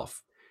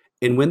yourself.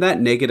 And when that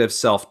negative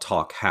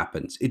self-talk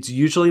happens, it's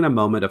usually in a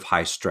moment of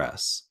high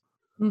stress.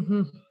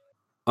 Mm-hmm.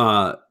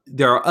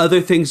 There are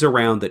other things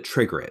around that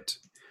trigger it.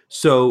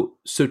 So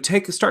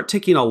start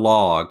taking a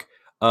log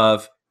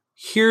of,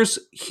 here's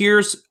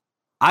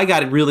I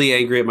got really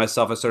angry at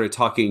myself. I started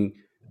talking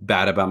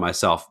bad about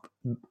myself.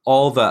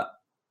 All the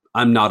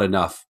I'm not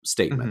enough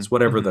statements,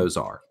 whatever those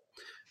are.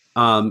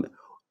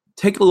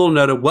 Take a little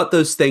note of what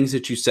those things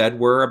that you said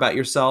were about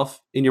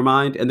yourself in your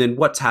mind, and then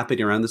what's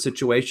happening around the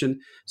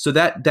situation. So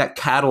that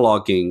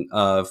cataloging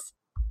of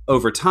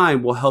over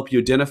time will help you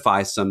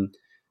identify some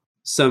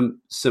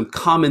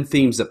common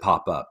themes that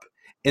pop up.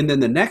 And then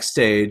the next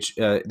stage,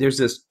 there's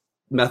this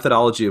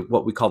methodology of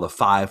what we call the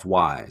 5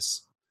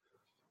 whys.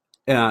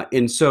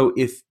 And so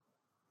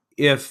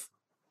if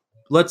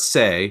let's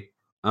say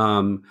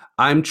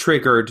I'm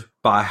triggered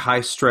by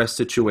high stress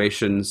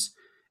situations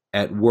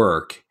at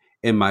work,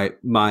 and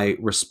my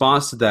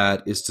response to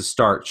that is to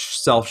start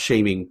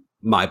self-shaming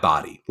my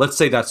body. Let's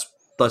say the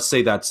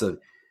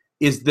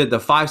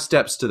 5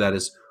 steps to that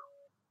is,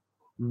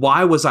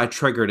 why was I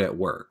triggered at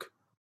work?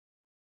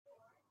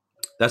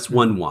 That's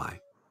one why.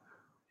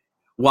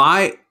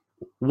 Why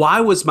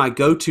was my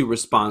go-to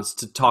response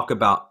to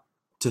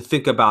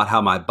think about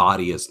how my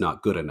body is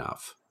not good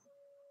enough?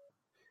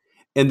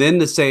 And then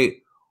to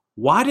say,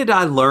 why did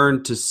I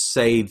learn to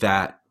say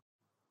that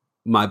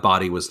my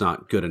body was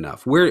not good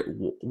enough?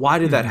 Why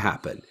did that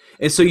happen?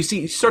 And so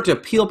you start to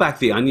peel back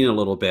the onion a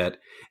little bit,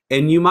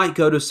 and you might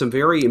go to some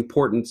very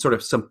important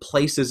some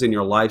places in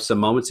your life, some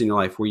moments in your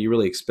life where you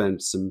really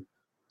experience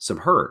some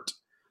hurt.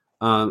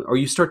 Or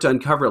you start to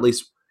uncover at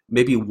least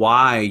maybe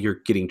why you're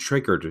getting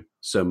triggered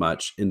so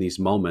much in these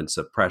moments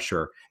of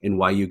pressure, and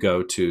why you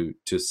go to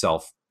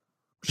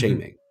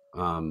self-shaming.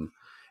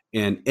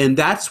 And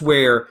that's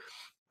where,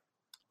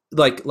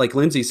 like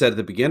Lindsay said at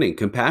the beginning,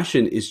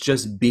 compassion is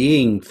just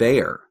being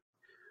there.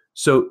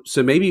 So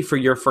maybe for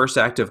your first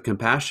act of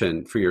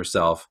compassion for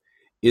yourself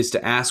is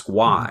to ask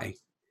why,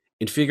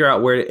 and figure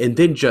out where, and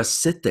then just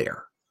sit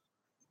there.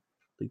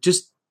 Like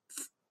just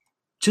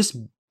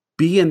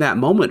be in that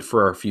moment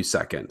for a few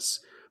seconds,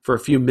 for a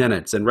few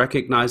minutes, and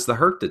recognize the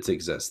hurt that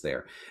exists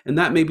there. And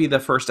that may be the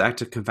first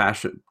act of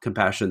compassion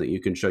that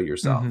you can show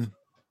yourself.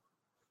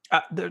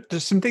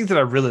 There's some things that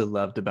I really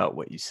loved about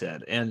what you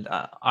said. And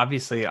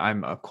obviously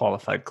I'm a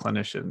qualified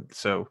clinician,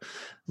 so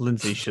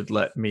Lindsay should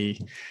let me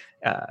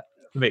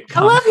make comments.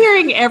 I love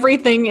hearing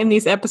everything in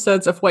these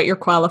episodes of what you're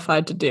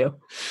qualified to do.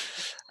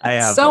 I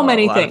have so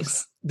many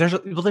things. There's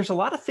a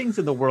lot of things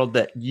in the world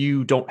that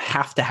you don't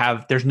have to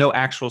have. There's no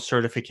actual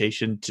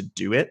certification to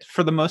do it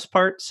for the most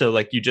part. So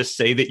like, you just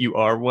say that you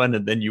are one,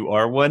 and then you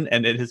are one.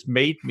 And it has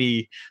made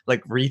me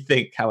like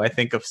rethink how I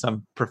think of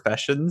some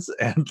professions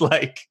and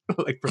like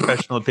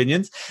professional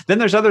opinions. Then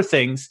there's other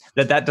things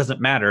that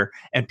doesn't matter,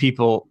 and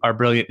people are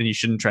brilliant, and you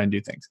shouldn't try and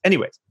do things.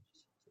 Anyways,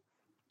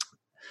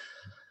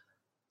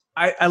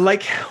 I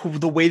like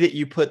the way that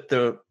you put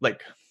the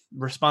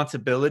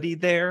responsibility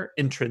there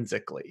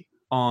intrinsically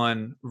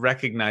on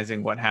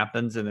recognizing what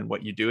happens and then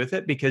what you do with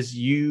it, because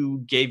you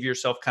gave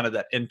yourself kind of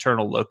that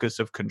internal locus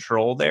of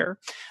control there.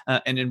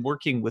 And in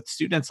working with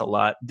students a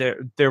lot,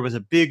 there was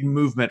a big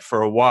movement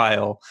for a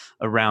while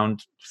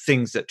around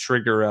things that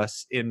trigger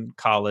us in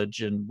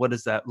college, and what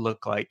does that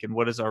look like, and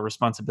what is our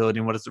responsibility,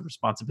 and what is the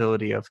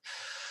responsibility of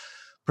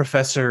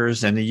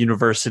professors and the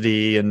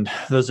university and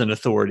those in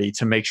authority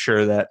to make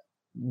sure that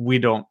we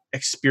don't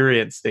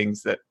experience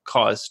things that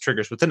cause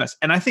triggers within us.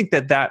 And I think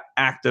that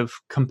act of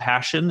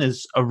compassion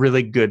is a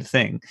really good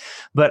thing.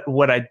 But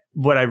what I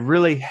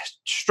really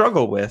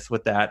struggle with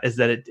that is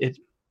that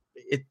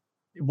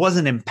it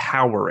wasn't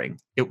empowering.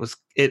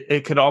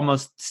 It could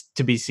almost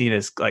to be seen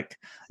as like,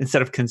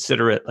 instead of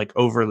considerate, like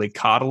overly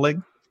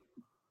coddling.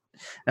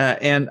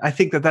 And I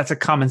think that that's a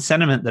common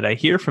sentiment that I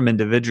hear from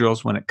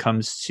individuals when it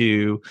comes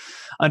to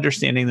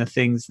understanding the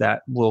things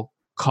that will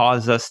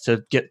cause us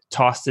to get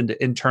tossed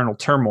into internal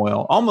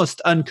turmoil almost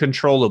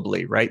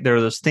uncontrollably, right? There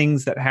are those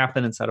things that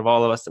happen inside of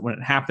all of us that when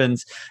it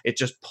happens, it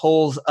just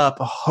pulls up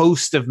a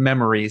host of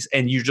memories,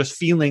 and you're just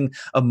feeling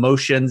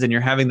emotions, and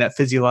you're having that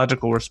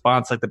physiological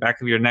response, like the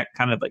back of your neck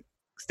kind of like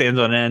stands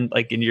on end,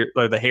 like in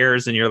or the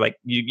hairs, and you're like,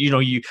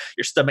 your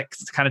stomach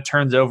kind of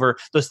turns over,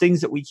 those things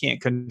that we can't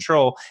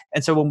control.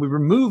 And so when we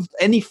remove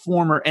any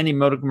form or any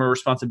modicum of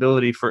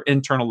responsibility for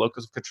internal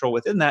locus of control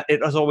within that,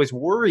 it has always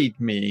worried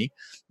me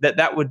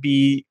that would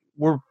be,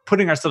 we're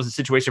putting ourselves in a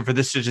situation for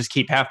this to just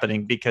keep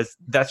happening, because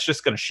that's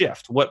just going to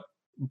shift. What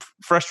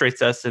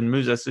frustrates us and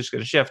moves us is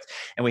going to shift,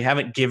 and we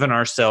haven't given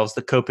ourselves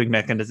the coping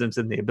mechanisms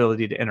and the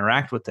ability to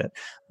interact with it.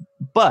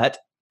 But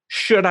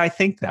should I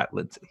think that,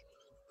 Lindsay?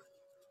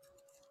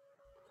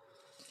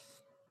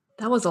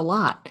 That was a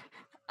lot.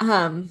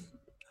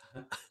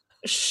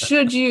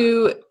 Should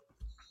you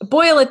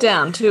boil it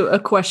down to a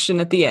question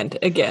at the end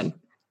again?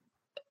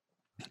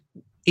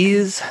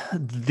 Is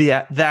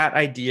that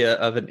idea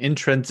of an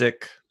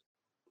intrinsic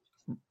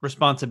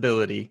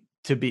responsibility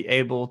to be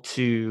able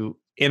to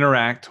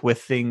interact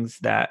with things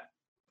that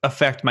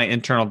affect my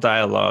internal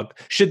dialogue,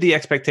 should the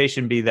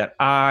expectation be that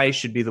I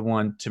should be the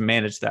one to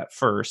manage that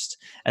first,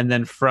 and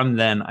then from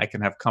then I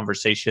can have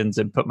conversations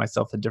and put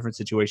myself in different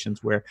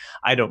situations where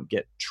I don't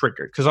get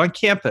triggered? Because on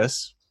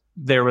campus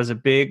there was a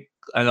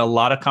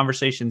lot of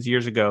conversations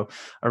years ago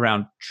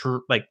around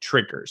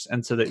triggers,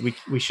 and so that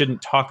we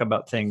shouldn't talk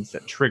about things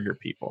that trigger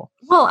people.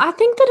 Well, I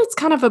think that it's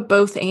kind of a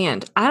both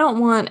and. I don't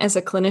want as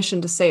a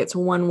clinician to say it's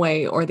one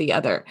way or the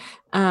other.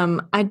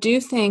 I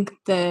do think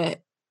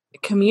that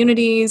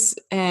communities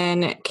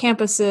and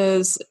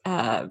campuses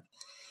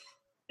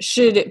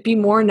should be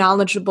more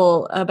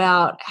knowledgeable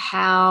about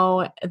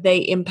how they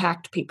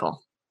impact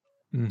people.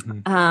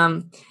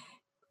 Mm-hmm.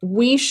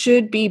 We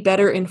should be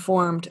better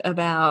informed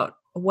about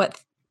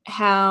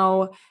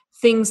how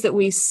things that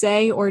we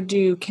say or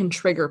do can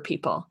trigger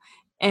people,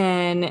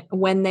 and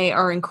when they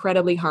are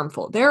incredibly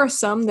harmful. There are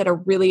some that are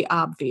really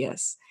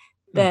obvious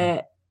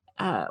that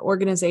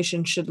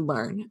organizations should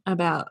learn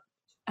about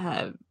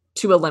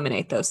to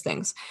eliminate those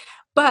things.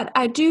 But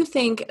I do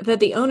think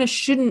that the onus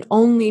shouldn't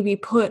only be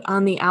put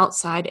on the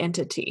outside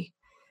entity.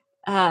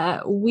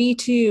 We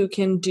too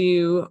can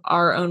do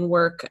our own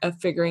work of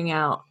figuring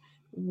out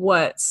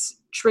what's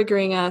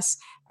triggering us.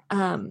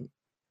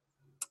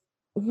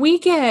 We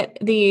get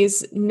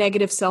these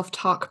negative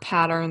self-talk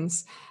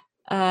patterns,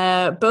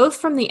 both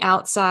from the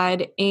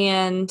outside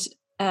and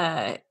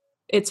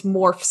it's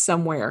morphed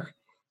somewhere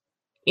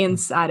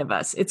inside of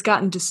us. It's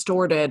gotten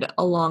distorted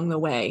along the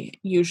way,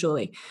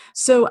 usually.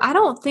 So I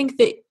don't think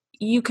that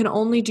you can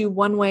only do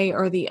one way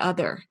or the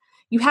other.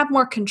 You have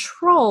more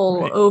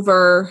control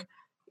over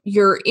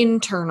your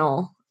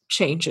internal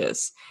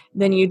changes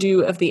than you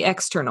do of the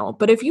external.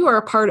 But if you are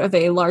a part of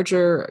a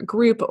larger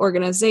group,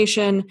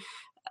 organization,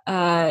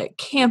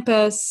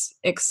 campus,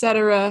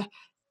 etc.,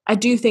 I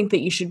do think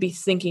that you should be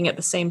thinking at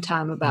the same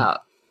time about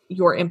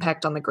your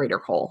impact on the greater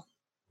whole.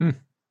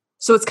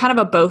 So it's kind of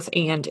a both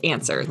and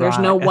answer. There's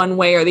no one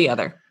way or the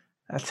other.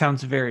 That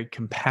sounds very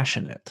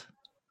compassionate.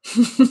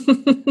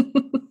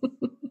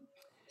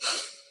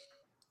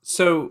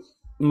 So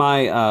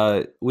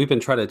we've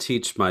been trying to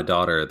teach my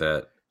daughter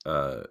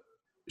that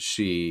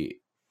she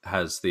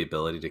has the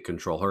ability to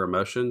control her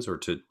emotions, or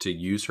to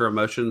use her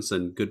emotions,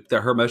 and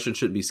that her emotions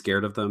shouldn't be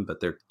scared of them, but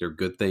they're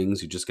good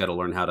things. You just got to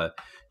learn how to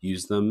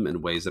use them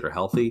in ways that are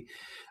healthy.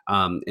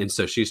 And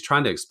so she's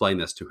trying to explain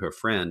this to her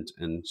friend,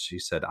 and she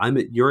said,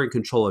 "You're in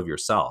control of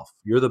yourself.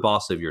 You're the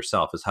boss of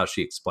yourself," is how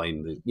she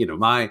explained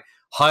my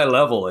high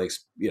level,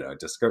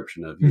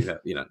 description of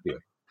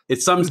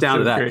It sums down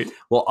to that. Great.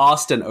 Well,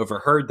 Austin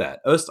overheard that.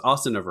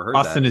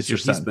 Austin is your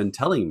son. He's been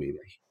telling me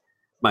that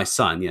my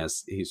son,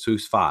 yes,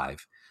 who's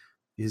 5.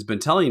 He's been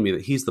telling me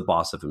that he's the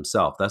boss of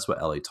himself. That's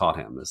what Ellie taught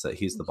him, is that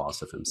he's the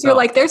boss of himself. You're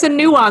like, there's a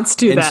nuance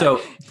to that. So,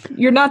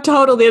 you're not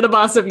totally the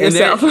boss of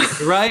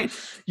yourself. Right?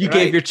 You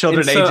gave your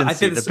children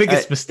agency. The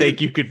biggest mistake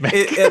you could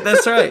make.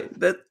 That's right.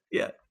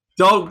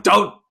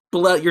 Don't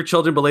let your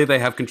children believe they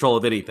have control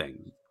of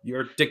anything.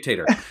 You're a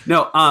dictator.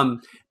 No,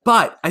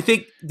 but I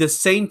think the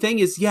same thing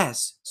is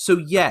yes. So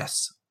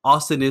yes,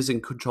 Austin is in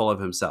control of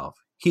himself.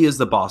 He is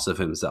the boss of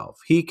himself.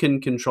 He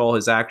can control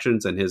his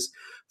actions and his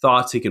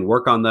thoughts. He can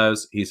work on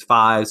those. He's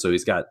 5, so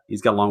he's got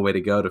a long way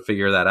to go to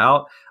figure that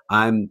out.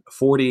 I'm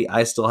 40.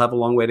 I still have a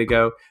long way to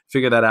go.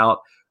 Figure that out.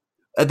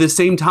 At the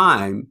same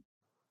time,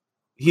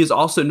 he is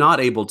also not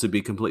able to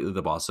be completely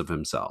the boss of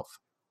himself.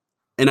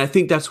 And I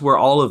think that's where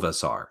all of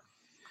us are.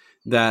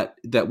 That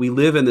we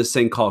live in this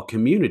thing called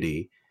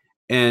community.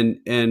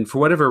 And for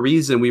whatever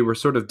reason, we were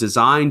sort of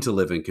designed to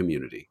live in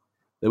community.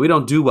 That we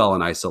don't do well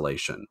in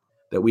isolation.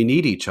 That we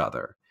need each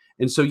other.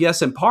 And so,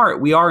 yes, in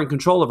part, we are in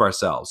control of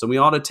ourselves, and we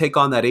ought to take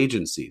on that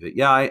agency. That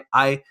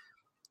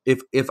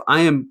if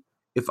I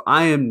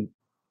am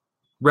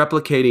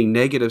replicating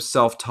negative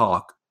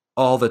self-talk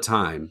all the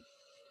time,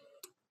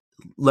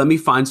 let me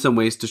find some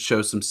ways to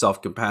show some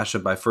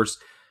self-compassion by first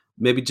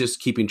maybe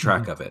just keeping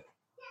track of it,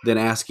 then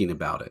asking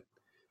about it.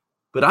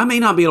 But I may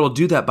not be able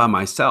to do that by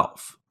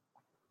myself.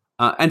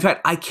 In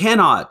fact, I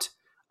cannot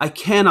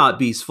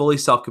be fully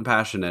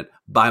self-compassionate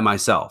by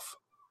myself.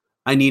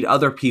 I need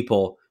other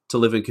people to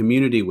live in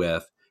community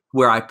with,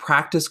 where I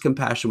practice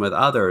compassion with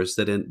others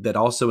that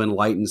also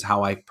enlightens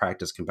how I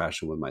practice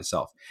compassion with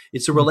myself.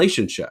 It's a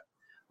relationship.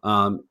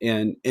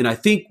 And I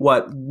think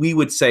what we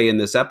would say in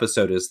this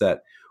episode is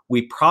that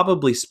we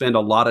probably spend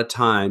a lot of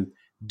time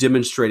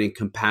demonstrating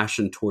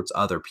compassion towards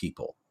other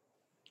people.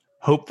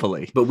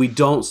 Hopefully. But we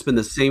don't spend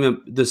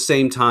the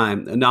same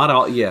time, not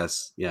all,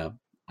 yes, yeah.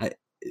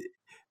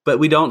 But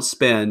we don't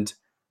spend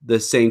the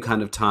same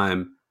kind of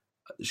time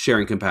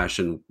sharing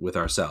compassion with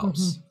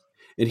ourselves.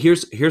 And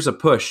here's a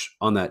push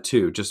on that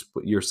too. Just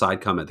your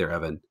side comment there,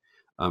 Evan.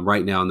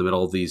 Right now in the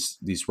middle of these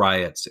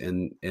riots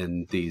and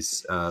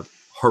these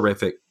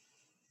horrific,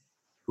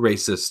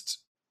 racist,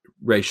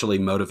 racially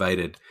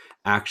motivated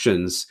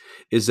actions,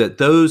 is that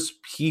those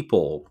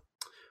people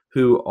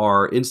who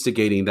are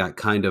instigating that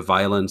kind of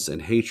violence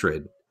and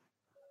hatred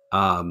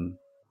are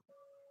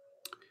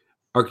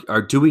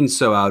doing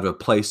so out of a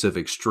place of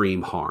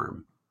extreme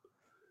harm.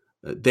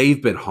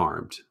 They've been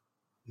harmed.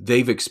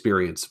 They've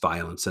experienced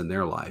violence in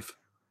their life,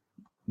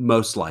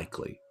 most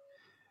likely.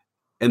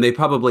 And they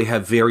probably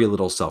have very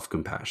little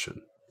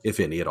self-compassion, if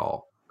any at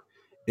all.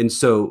 And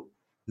so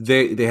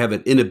they have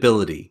an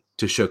inability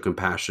to show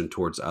compassion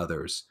towards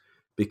others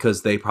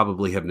because they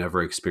probably have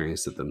never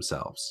experienced it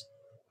themselves.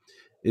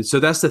 And so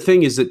that's the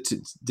thing, is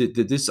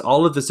that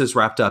all of this is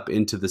wrapped up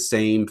into the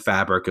same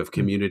fabric of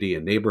community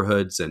and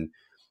neighborhoods and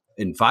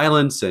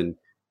violence and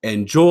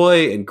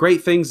joy and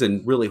great things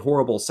and really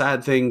horrible,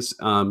 sad things,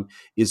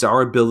 is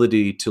our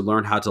ability to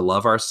learn how to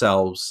love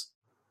ourselves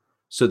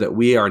so that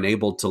we are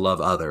enabled to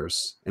love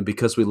others. And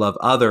because we love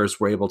others,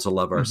 we're able to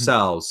love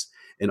ourselves.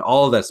 And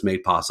all of that's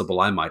made possible,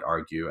 I might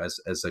argue,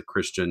 as a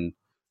Christian,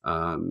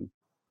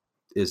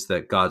 is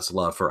that God's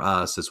love for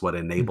us is what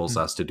enables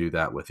us to do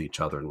that with each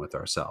other and with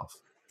ourselves.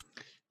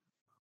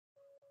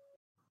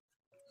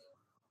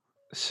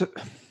 So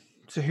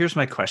here's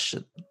my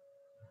question.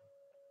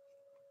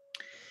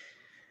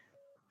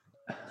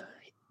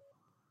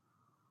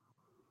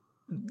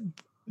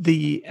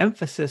 The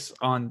emphasis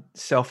on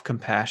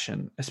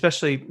self-compassion,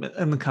 especially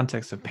in the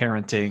context of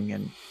parenting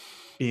and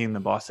being the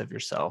boss of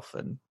yourself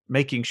and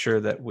making sure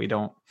that we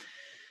don't,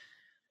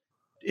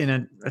 in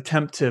an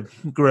attempt to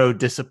grow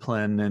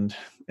discipline and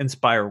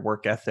inspire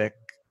work ethic,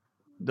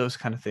 those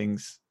kind of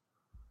things,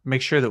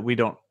 make sure that we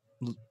don't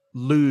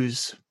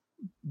lose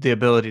the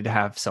ability to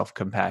have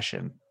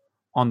self-compassion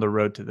on the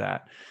road to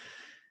that.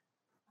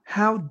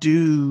 How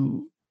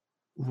do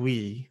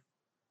we,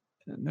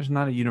 there's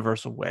not a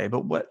universal way,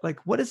 but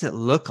what does it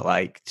look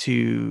like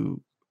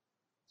to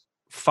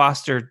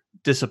foster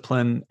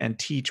discipline and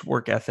teach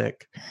work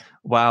ethic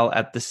while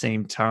at the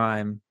same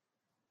time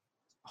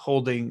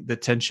holding the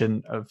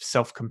tension of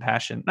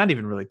self-compassion, not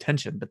even really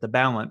tension, but the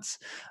balance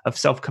of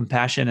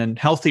self-compassion and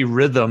healthy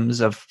rhythms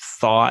of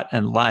thought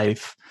and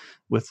life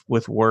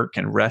with work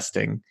and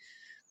resting?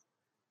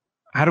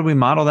 How do we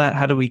model that?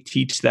 How do we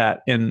teach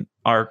that in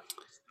our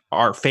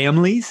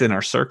families, in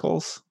our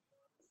circles?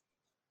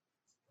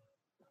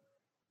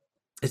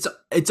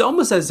 It's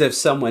almost as if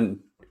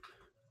someone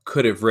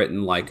could have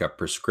written like a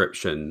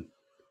prescription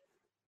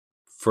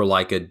for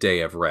like a day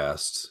of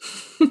rest.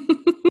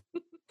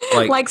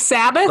 Like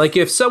Sabbath? Like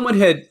if someone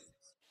had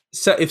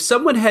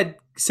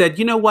said,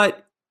 you know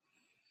what,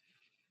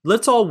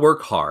 let's all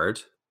work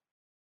hard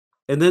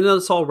and then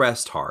let's all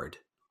rest hard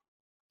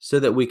so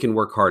that we can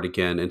work hard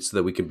again and so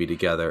that we can be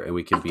together and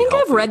we can be healthy. I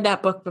think I've read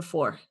that book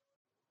before.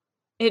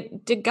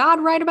 Did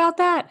God write about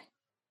that?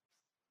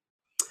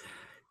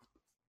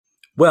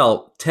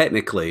 Well,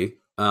 technically,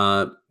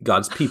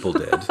 God's people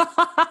did.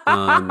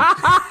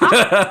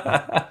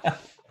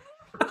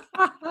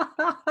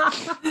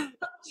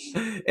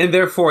 And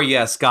therefore,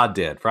 yes, God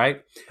did,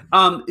 right?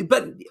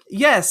 But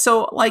yeah,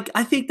 so like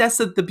I think that's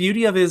the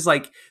beauty of it, is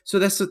like, so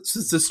that's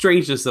the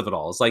strangeness of it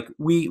all. It's like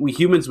we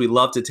humans, we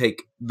love to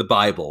take the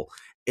Bible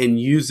and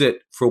use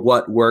it for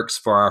what works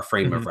for our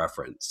frame of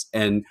reference.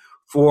 And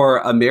for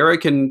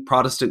American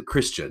Protestant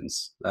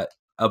Christians,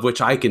 of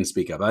which I can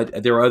speak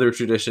of, there are other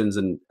traditions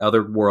and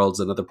other worlds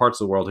and other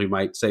parts of the world who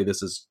might say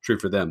this is true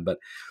for them, but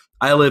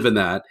I live in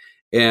that.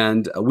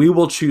 And we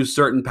will choose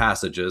certain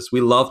passages.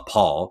 We love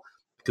Paul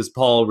because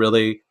Paul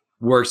really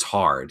works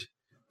hard.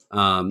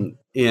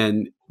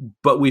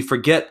 But we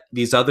forget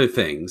these other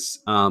things.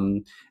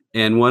 And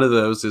one of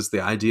those is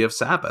the idea of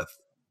Sabbath,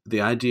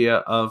 the idea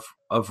of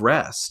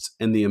rest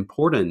and the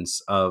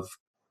importance of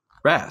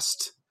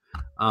rest.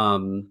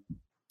 And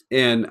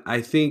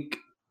I think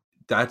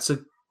that's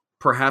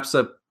perhaps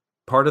a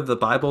part of the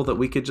Bible that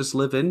we could just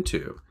live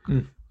into.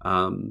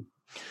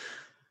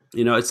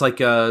 It's like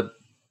well,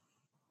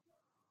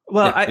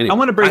 anyway, I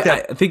want to break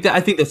that. I think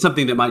that's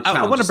something that might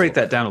challenge. I want to break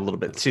that down a little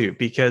bit too,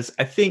 because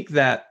I think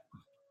that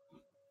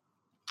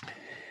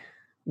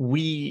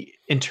we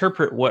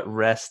interpret what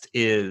rest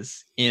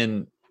is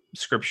in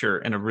scripture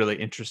in a really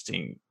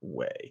interesting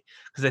way.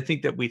 Because I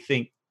think that we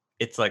think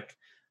it's like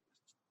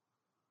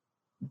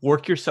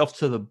work yourself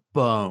to the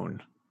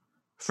bone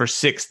for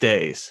 6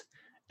 days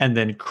and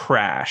then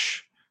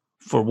crash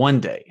for 1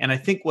 day. And I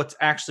think what's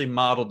actually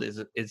modeled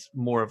is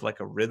more of like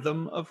a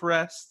rhythm of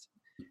rest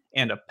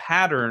and a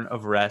pattern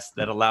of rest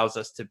that allows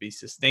us to be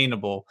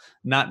sustainable,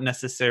 not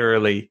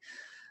necessarily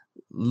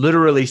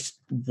literally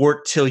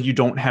work till you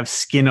don't have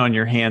skin on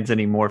your hands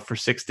anymore for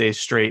 6 days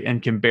straight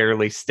and can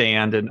barely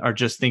stand and are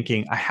just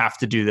thinking, I have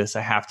to do this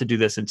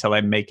until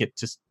I make it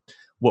to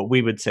what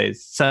we would say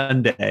is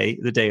Sunday,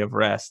 the day of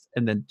rest,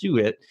 and then do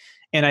it.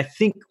 And I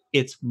think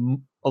it's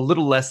a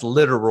little less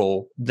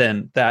literal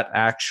than that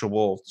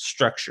actual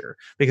structure,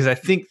 because I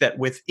think that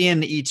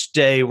within each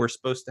day, we're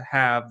supposed to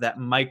have that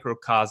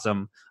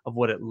microcosm of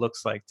what it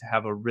looks like to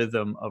have a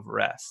rhythm of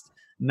rest,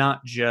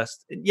 not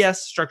just,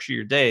 yes, structure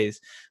your days,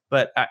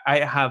 but I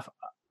have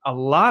a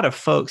lot of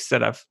folks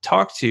that I've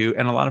talked to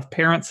and a lot of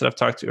parents that I've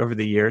talked to over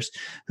the years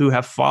who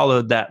have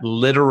followed that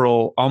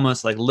literal,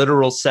 almost like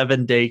literal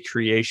 7-day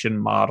creation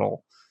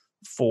model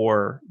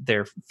for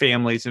their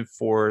families and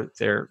for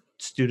their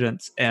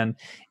students. And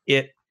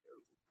it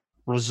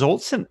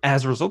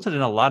has resulted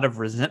in a lot of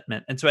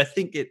resentment. And so I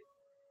think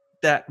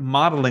that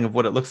modeling of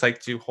what it looks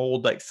like to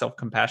hold like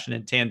self-compassion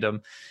in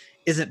tandem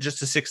isn't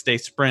just a 6-day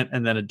sprint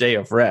and then a day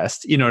of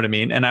rest. You know what I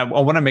mean? And I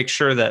want to make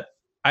sure that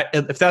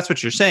if that's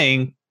what you're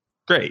saying,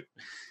 great.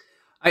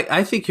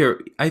 I think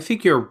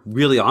you're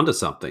really onto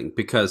something,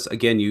 because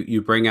again,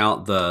 you bring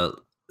out the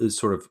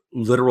sort of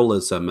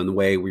literalism and the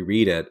way we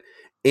read it,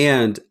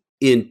 and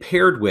in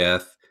paired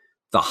with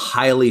the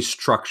highly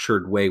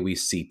structured way we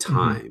see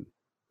time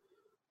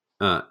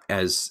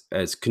as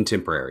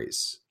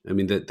contemporaries. I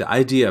mean, the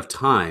idea of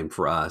time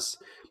for us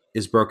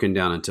is broken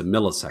down into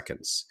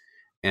milliseconds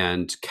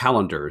and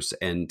calendars,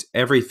 and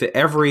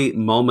every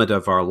moment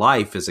of our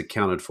life is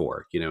accounted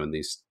for, in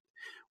these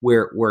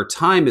where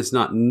time is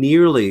not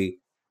nearly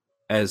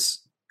as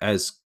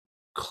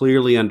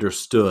clearly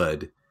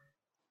understood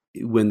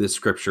when the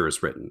scripture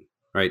is written,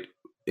 right?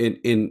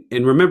 And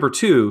remember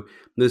too,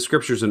 the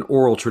scripture is an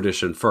oral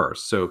tradition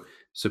first, so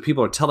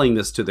people are telling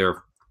this to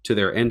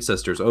their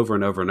ancestors over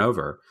and over and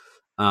over,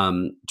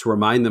 to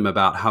remind them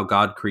about how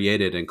God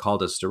created and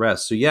called us to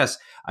rest. So yes,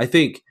 I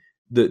think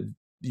that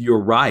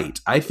you're right.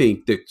 I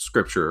think that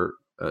scripture,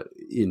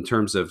 in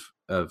terms of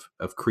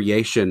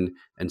creation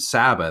and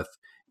Sabbath,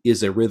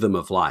 is a rhythm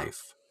of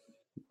life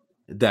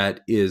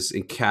that is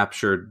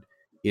captured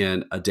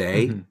in a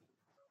day,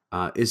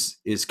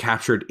 is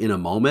captured in a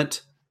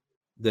moment,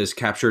 that's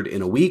captured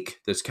in a week,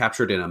 that's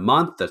captured in a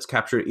month, that's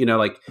captured,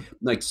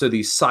 so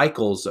these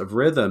cycles of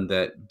rhythm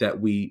that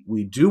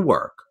we do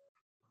work.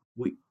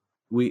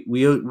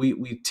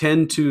 We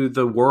tend to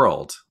the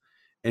world,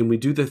 and we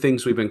do the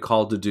things we've been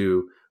called to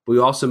do, but we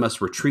also must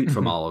retreat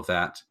from all of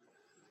that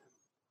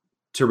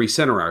to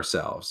recenter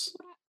ourselves.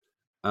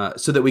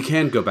 So that we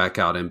can go back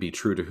out and be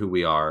true to who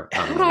we are.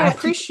 What I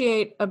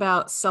appreciate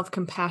about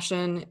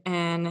self-compassion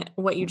and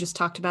what you just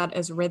talked about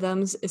as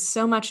rhythms is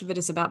so much of it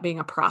is about being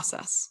a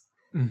process.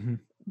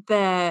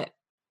 That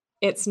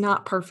it's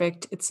not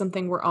perfect. It's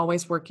something we're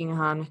always working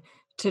on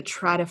to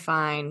try to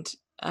find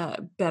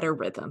better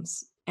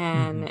rhythms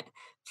and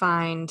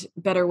find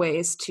better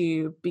ways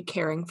to be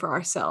caring for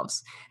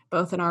ourselves,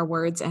 both in our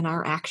words and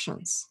our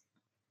actions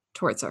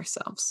towards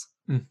ourselves.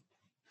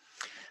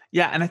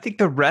 Yeah, and I think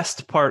the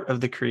rest part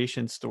of the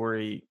creation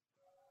story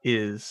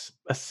is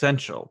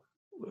essential,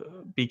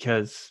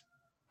 because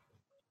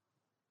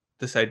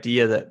this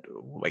idea that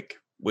like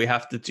we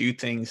have to do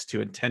things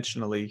to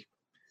intentionally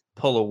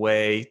pull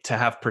away, to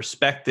have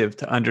perspective,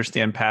 to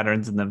understand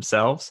patterns in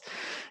themselves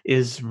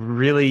is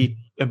really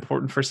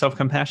important for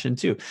self-compassion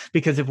too.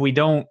 Because if we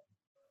don't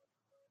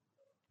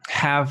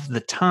have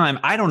the time,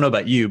 I don't know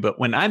about you, but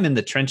when I'm in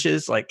the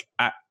trenches,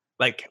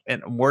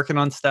 and I'm working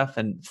on stuff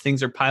and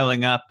things are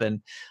piling up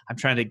and I'm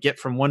trying to get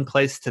from one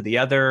place to the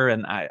other.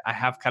 And I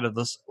have kind of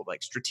this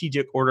like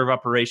strategic order of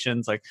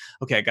operations, like,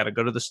 okay, I got to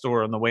go to the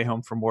store on the way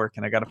home from work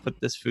and I got to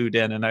put this food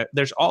in. And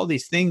there's all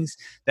these things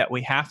that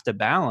we have to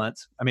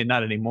balance. I mean,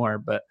 not anymore,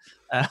 but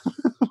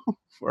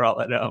we're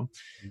all at home.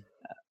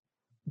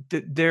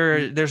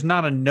 There's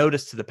not a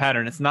notice to the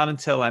pattern. It's not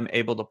until I'm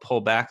able to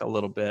pull back a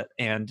little bit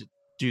and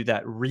do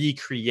that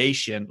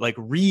recreation, like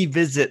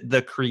revisit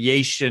the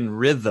creation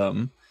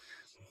rhythm.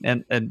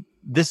 And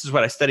this is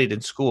what I studied in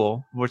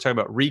school. We're talking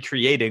about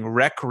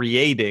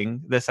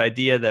recreating this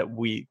idea that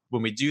when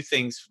we do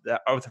things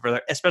that are,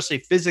 especially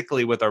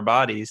physically with our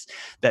bodies,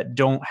 that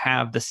don't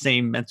have the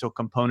same mental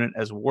component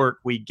as work,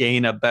 we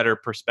gain a better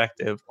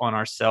perspective on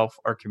ourself,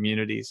 our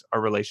communities, our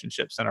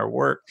relationships, and our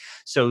work.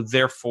 So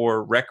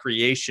therefore,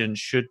 recreation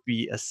should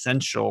be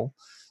essential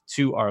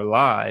to our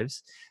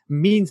lives,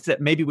 means that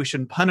maybe we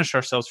shouldn't punish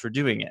ourselves for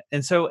doing it.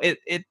 And so it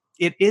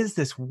is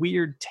this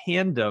weird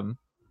tandem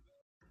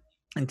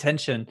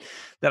intention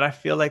that I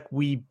feel like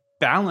we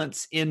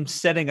balance in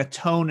setting a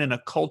tone and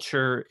a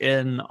culture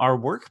in our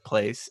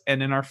workplace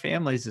and in our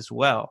families as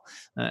well.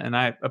 And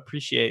I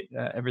appreciate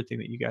everything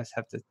that you guys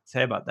have to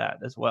say about that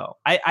as well.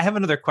 I have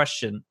another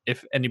question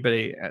if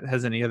anybody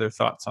has any other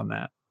thoughts on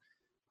that.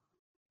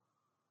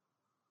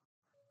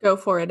 Go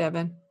for it,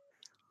 Evan.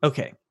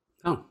 Okay.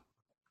 Oh,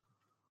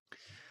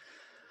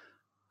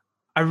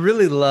 I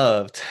really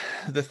loved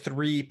the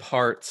 3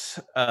 parts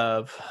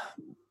of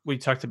we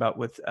talked about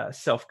with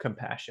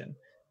self-compassion.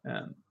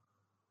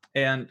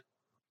 And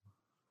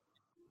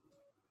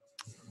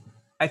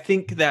I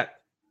think that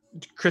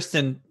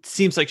Kristen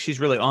seems like she's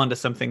really onto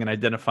something in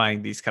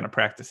identifying these kind of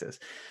practices.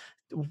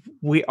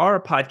 We are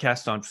a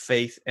podcast on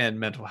faith and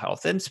mental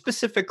health, and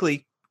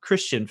specifically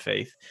Christian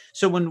faith.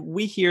 So when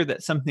we hear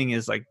that something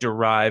is like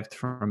derived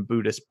from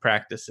Buddhist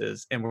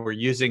practices and we're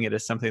using it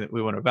as something that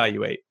we want to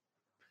evaluate,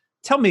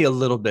 tell me a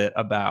little bit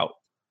about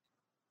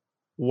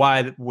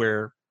why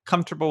we're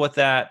comfortable with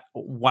that,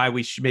 why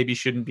we maybe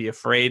shouldn't be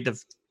afraid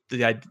of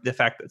the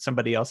fact that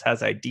somebody else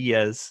has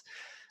ideas,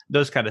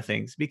 those kind of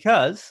things,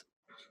 because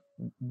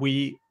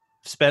we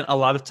spent a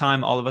lot of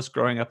time, all of us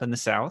growing up in the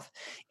South.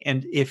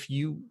 And if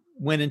you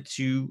went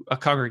into a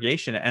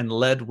congregation and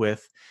led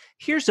with,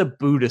 here's a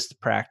Buddhist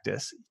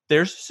practice,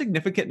 there's a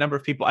significant number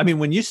of people. I mean,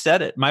 when you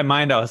said it, my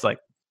mind, I was like,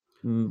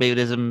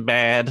 Buddhism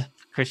bad,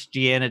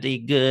 Christianity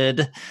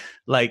good,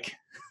 like,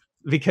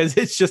 because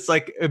it's just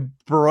like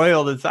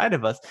broiled inside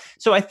of us.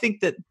 So I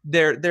think that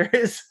there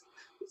is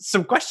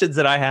some questions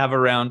that I have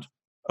around,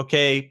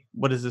 okay,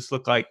 what does this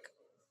look like?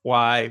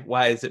 Why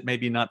is it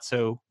maybe not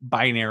so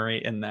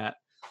binary in that?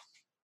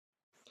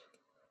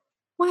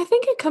 Well, I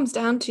think it comes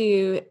down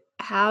to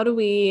how do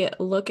we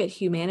look at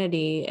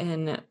humanity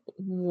and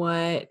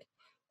what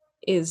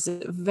is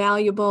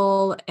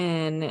valuable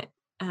and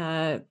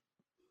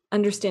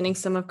understanding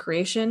some of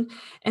creation.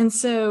 And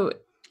so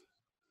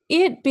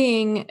it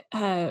being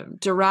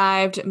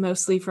derived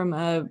mostly from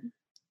a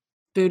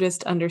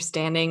Buddhist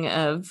understanding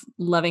of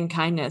loving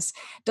kindness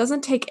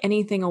doesn't take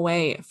anything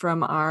away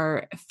from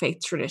our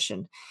faith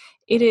tradition.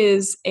 It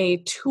is a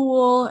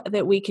tool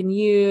that we can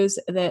use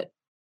that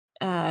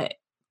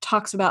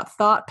talks about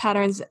thought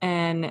patterns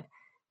and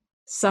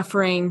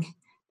suffering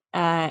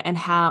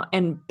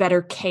and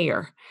better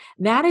care.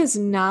 That is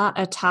not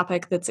a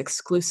topic that's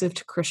exclusive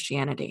to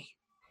Christianity.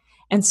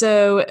 And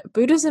so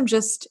Buddhism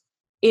just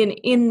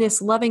in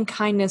this loving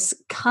kindness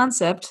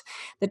concept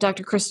that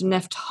Dr. Kristen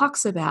Neff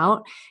talks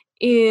about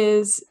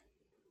is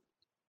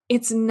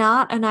it's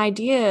not an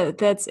idea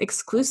that's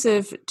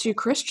exclusive to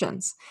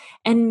Christians.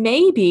 And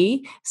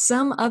maybe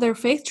some other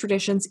faith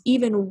traditions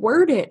even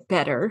word it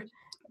better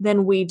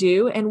than we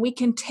do, and we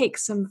can take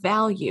some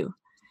value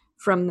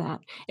from that.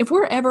 If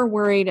we're ever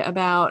worried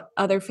about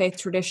other faith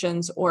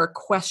traditions or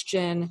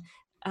question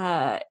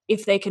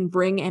if they can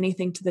bring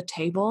anything to the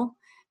table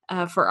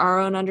for our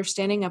own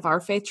understanding of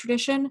our faith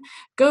tradition,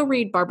 go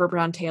read Barbara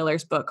Brown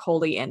Taylor's book,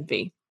 Holy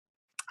Envy,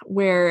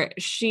 where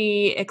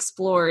she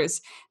explores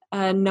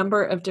a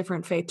number of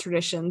different faith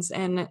traditions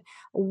and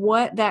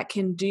what that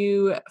can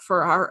do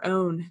for our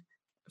own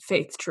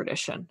faith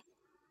tradition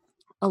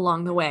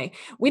along the way.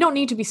 We don't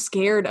need to be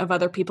scared of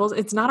other people's.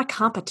 It's not a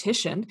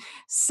competition.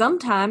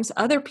 Sometimes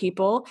other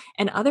people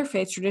and other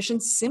faith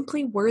traditions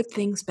simply word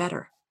things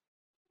better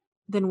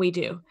than we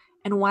do.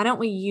 And why don't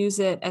we use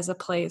it as a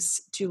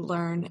place to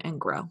learn and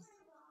grow?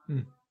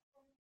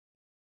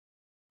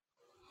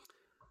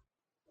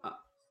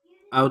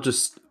 I'll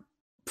just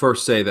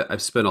first say that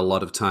I've spent a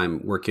lot of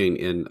time working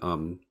in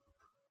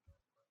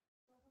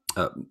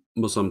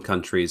Muslim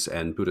countries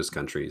and Buddhist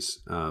countries,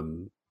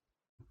 and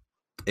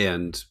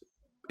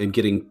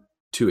getting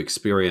to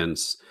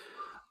experience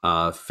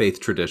faith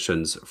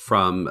traditions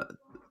from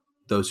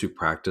those who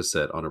practice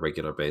it on a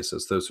regular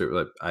basis. Those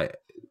who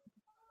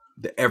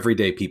the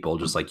everyday people,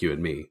 just like you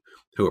and me,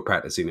 who are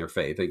practicing their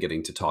faith and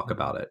getting to talk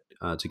about it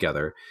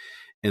together,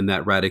 and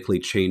that radically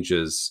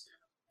changes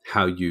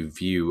how you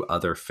view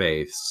other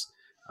faiths,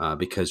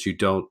 because you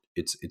don't.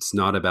 It's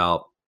not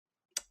about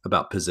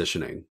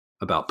positioning,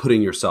 about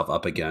putting yourself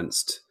up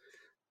against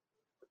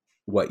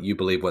what you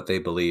believe, what they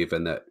believe,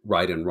 and that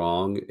right and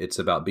wrong. It's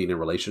about being in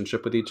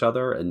relationship with each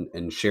other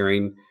and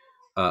sharing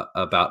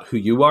about who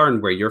you are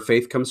and where your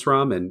faith comes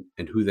from, and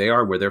who they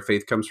are and where their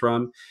faith comes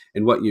from.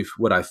 And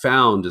what I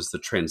found is the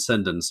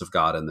transcendence of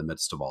God in the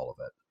midst of all of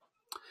it.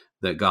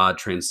 That God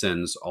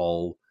transcends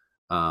all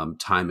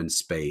time and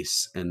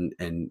space, and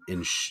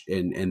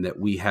that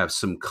we have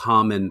some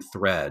common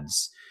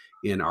threads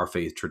in our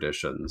faith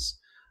traditions.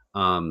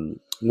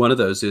 One of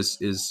those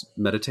is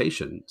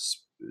meditation.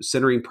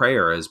 Centering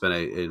prayer has been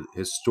a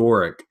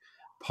historic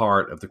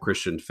part of the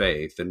Christian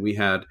faith, and we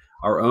had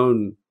our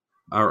own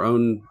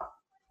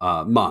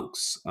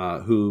monks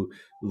who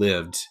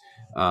lived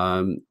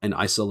in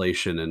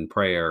isolation and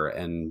prayer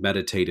and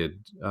meditated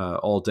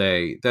all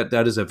day.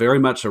 That is a very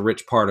much a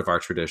rich part of our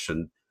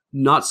tradition.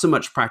 Not so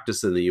much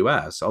practiced in the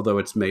U.S., although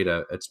it's made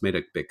a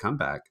big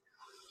comeback.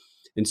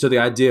 And so the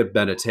idea of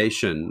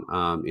meditation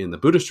in the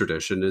Buddhist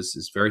tradition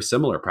is very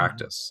similar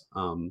practice.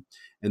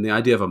 And the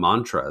idea of a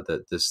mantra,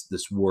 that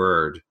this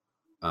word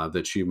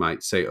that you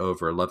might say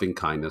over loving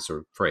kindness,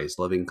 or phrase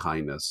loving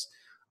kindness,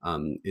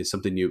 is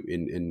something you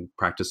in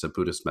practice of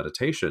Buddhist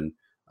meditation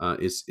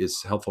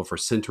is helpful for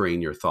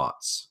centering your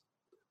thoughts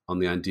on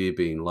the idea of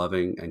being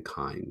loving and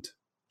kind,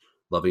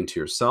 loving to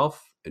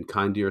yourself and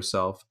kind to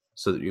yourself,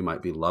 so that you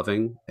might be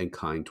loving and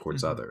kind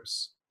towards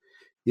others.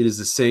 It is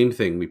the same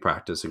thing we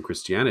practice in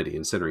Christianity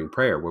in centering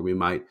prayer, where we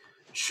might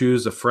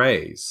choose a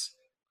phrase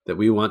that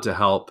we want to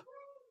help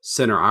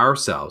center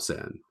ourselves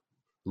in.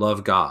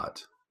 Love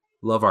God,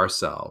 love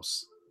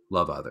ourselves,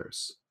 love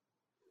others.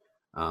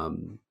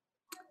 And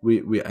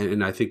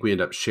I think we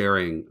end up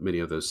sharing many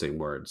of those same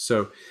words.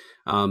 So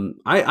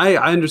I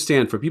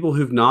understand for people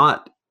who've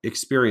not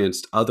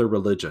experienced other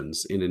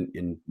religions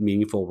in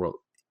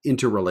meaningful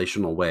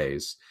interrelational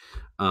ways,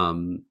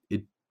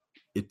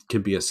 it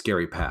can be a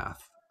scary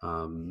path.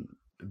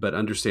 But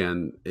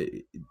understand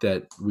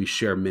that we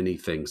share many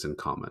things in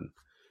common,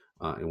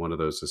 and one of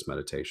those is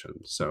meditation.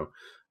 So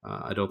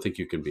I don't think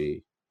you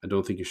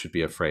should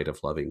be afraid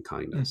of loving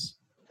kindness.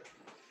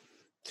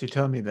 So you're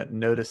telling me that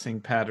noticing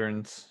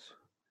patterns,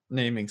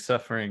 naming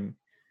suffering,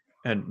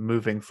 and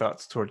moving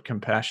thoughts toward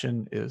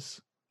compassion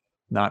is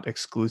not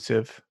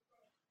exclusive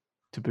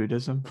to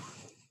Buddhism?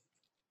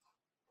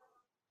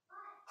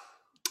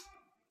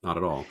 Not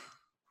at all.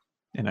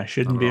 And I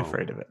shouldn't be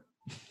afraid of it.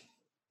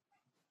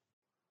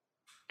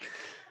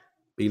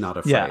 Be not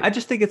afraid. Yeah, I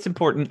just think it's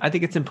important. I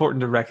think it's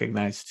important to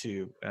recognize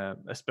too,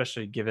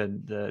 especially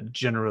given the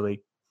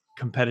generally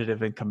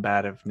competitive and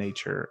combative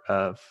nature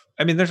of,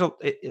 I mean, there's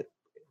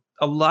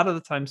a lot of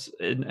the times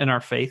in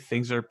our faith,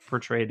 things are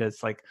portrayed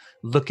as like,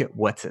 look at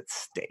what's at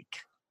stake,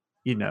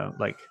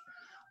 like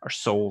our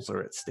souls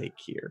are at stake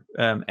here.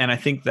 And I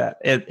think that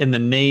in the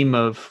name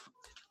of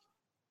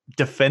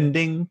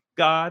defending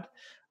God,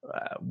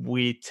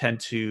 we tend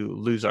to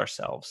lose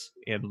ourselves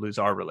and lose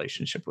our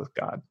relationship with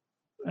God.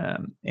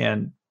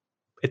 And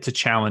it's a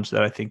challenge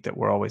that I think that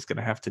we're always going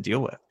to have to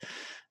deal with,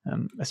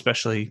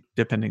 especially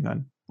depending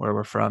on where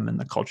we're from and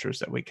the cultures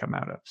that we come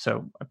out of.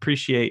 So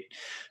appreciate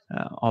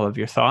all of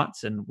your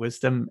thoughts and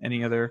wisdom.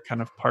 Any other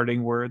kind of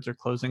parting words or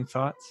closing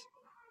thoughts?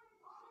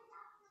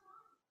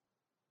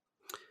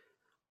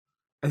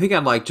 I think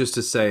I'd like just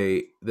to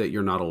say that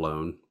you're not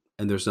alone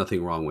and there's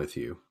nothing wrong with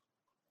you.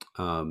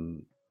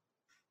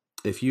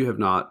 If you have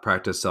not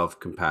practiced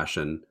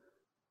self-compassion,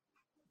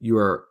 you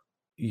are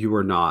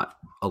not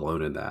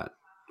alone in that,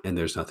 and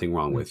there's nothing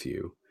wrong with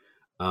you.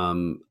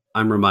 I'm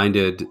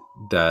reminded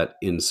that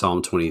in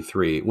Psalm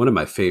 23, one of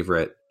my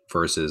favorite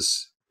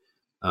verses,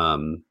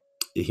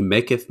 he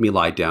maketh me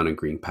lie down in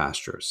green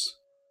pastures,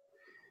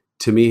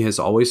 to me has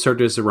always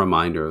served as a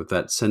reminder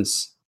that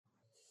since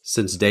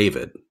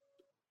David,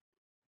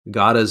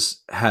 God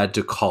has had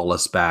to call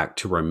us back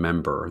to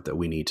remember that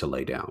we need to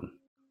lay down,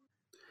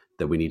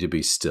 that we need to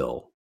be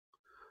still,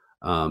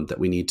 that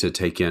we need to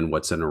take in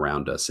what's in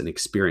around us and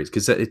experience,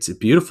 because it's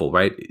beautiful,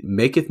 right?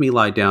 Maketh me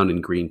lie down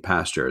in green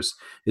pastures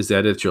is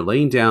that if you're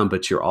laying down,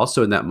 but you're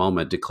also in that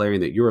moment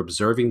declaring that you're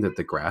observing that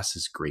the grass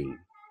is green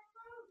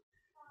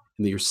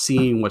and that you're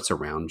seeing what's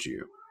around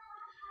you.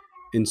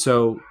 And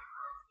so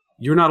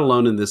you're not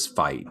alone in this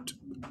fight,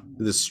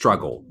 this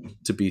struggle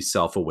to be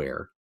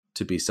self-aware,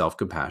 to be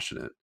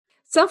self-compassionate.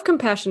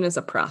 Self-compassion is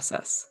a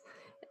process.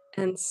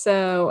 And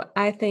so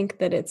I think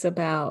that it's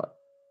about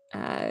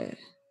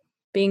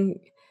being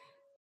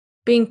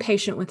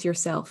patient with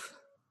yourself,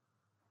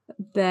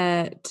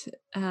 that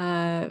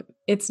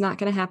it's not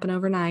going to happen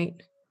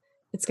overnight.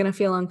 It's going to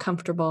feel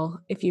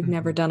uncomfortable if you've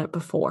never done it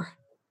before.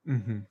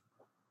 Mm-hmm.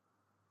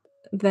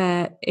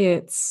 That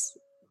it's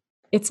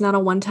not a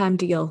one-time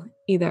deal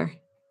either.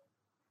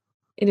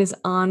 It is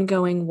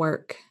ongoing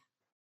work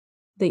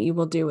that you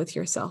will do with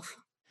yourself.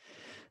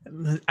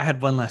 I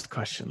had one last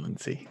question,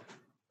 Lindsay.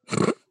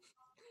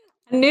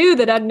 I knew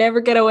that I'd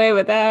never get away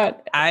with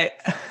that.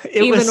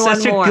 It was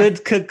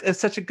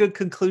such a good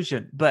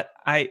conclusion, but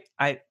I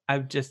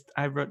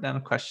wrote down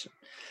a question.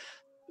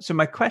 So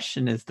my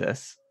question is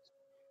this,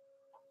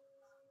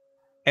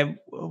 and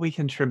we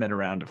can trim it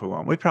around if we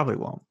want. We probably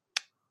won't.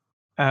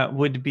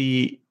 Would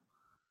be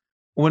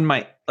when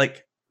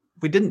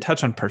we didn't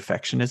touch on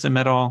perfectionism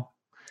at all,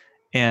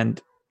 and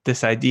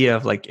this idea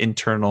of like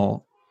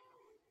internal,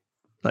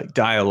 like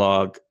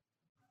dialogue,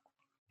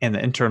 and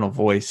the internal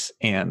voice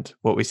and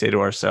what we say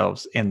to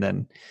ourselves, and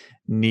then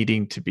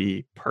needing to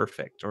be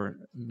perfect or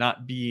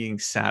not being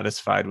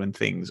satisfied when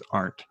things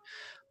aren't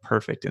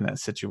perfect in that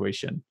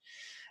situation.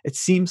 It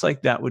seems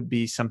like that would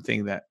be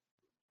something that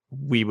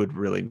we would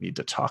really need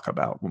to talk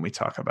about when we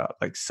talk about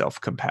like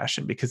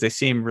self-compassion, because they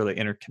seem really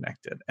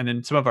interconnected. And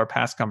in some of our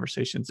past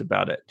conversations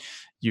about it,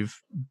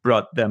 you've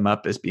brought them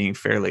up as being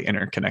fairly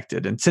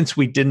interconnected. And since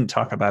we didn't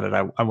talk about it,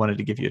 I wanted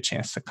to give you a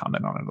chance to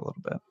comment on it a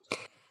little bit.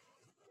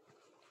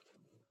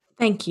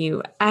 Thank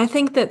you. I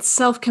think that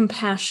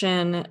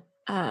self-compassion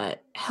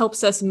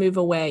helps us move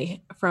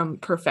away from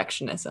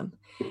perfectionism.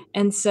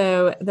 And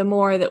so the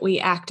more that we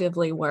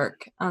actively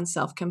work on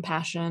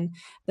self-compassion,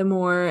 the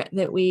more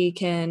that we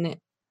can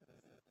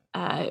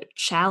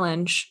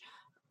challenge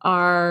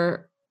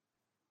our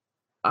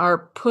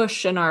our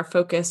push and our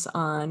focus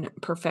on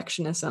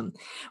perfectionism.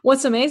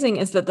 What's amazing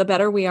is that the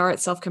better we are at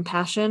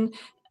self-compassion,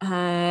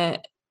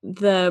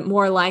 the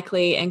more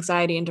likely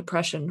anxiety and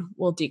depression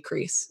will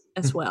decrease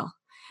as well.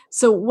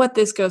 So what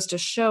this goes to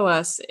show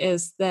us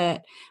is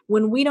that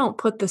when we don't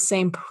put the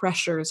same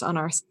pressures on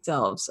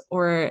ourselves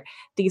or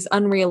these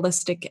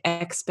unrealistic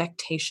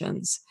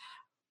expectations,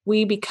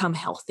 we become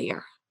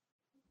healthier.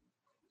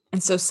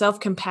 And so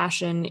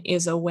self-compassion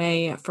is a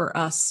way for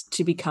us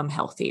to become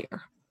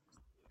healthier.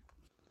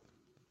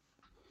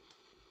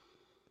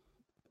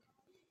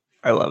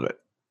 I love it.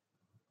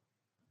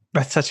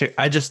 That's I'm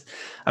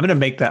going to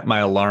make that my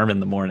alarm in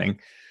the morning.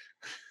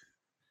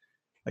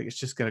 Like it's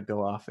just going to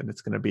go off and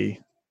it's going to be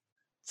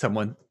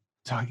someone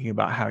talking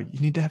about how you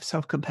need to have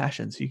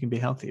self-compassion so you can be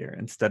healthier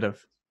instead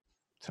of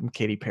some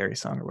Katy Perry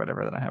song or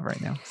whatever that I have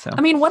right now. So,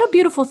 I mean, what a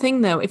beautiful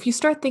thing though, if you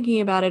start thinking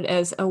about it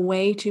as a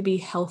way to be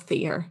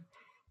healthier,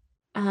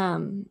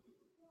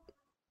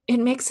 it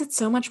makes it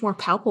so much more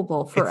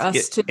palpable for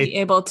us to be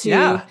able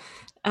to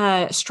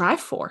strive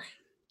for.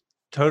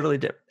 Totally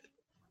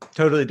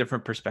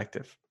different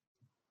perspective.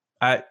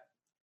 I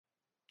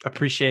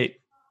appreciate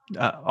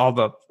all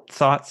the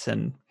thoughts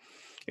and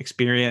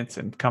experience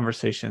and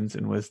conversations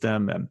and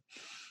wisdom, and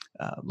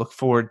look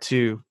forward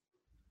to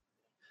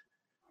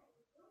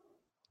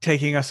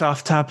taking us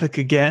off topic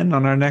again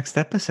on our next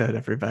episode,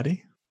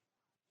 everybody.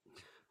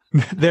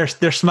 They're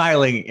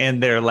smiling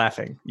and they're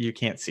laughing. You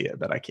can't see it,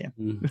 but I can.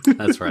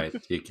 That's right.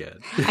 You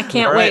can. I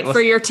can't wait for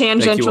your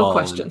tangential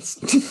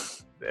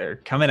questions. They're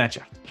coming at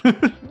you.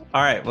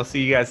 All right. We'll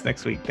see you guys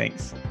next week.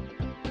 Thanks.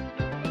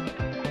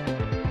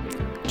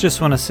 Just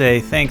want to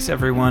say thanks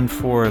everyone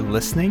for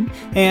listening,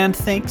 and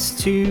thanks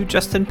to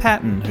Justin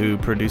Patton, who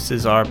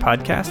produces our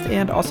podcast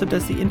and also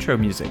does the intro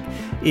music.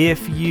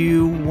 If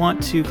you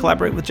want to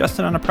collaborate with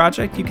Justin on a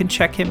project, you can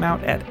check him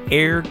out at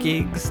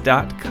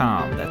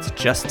airgigs.com. That's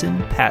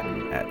Justin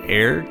Patton at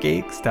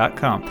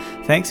airgigs.com.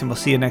 Thanks, and we'll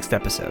see you next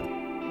episode.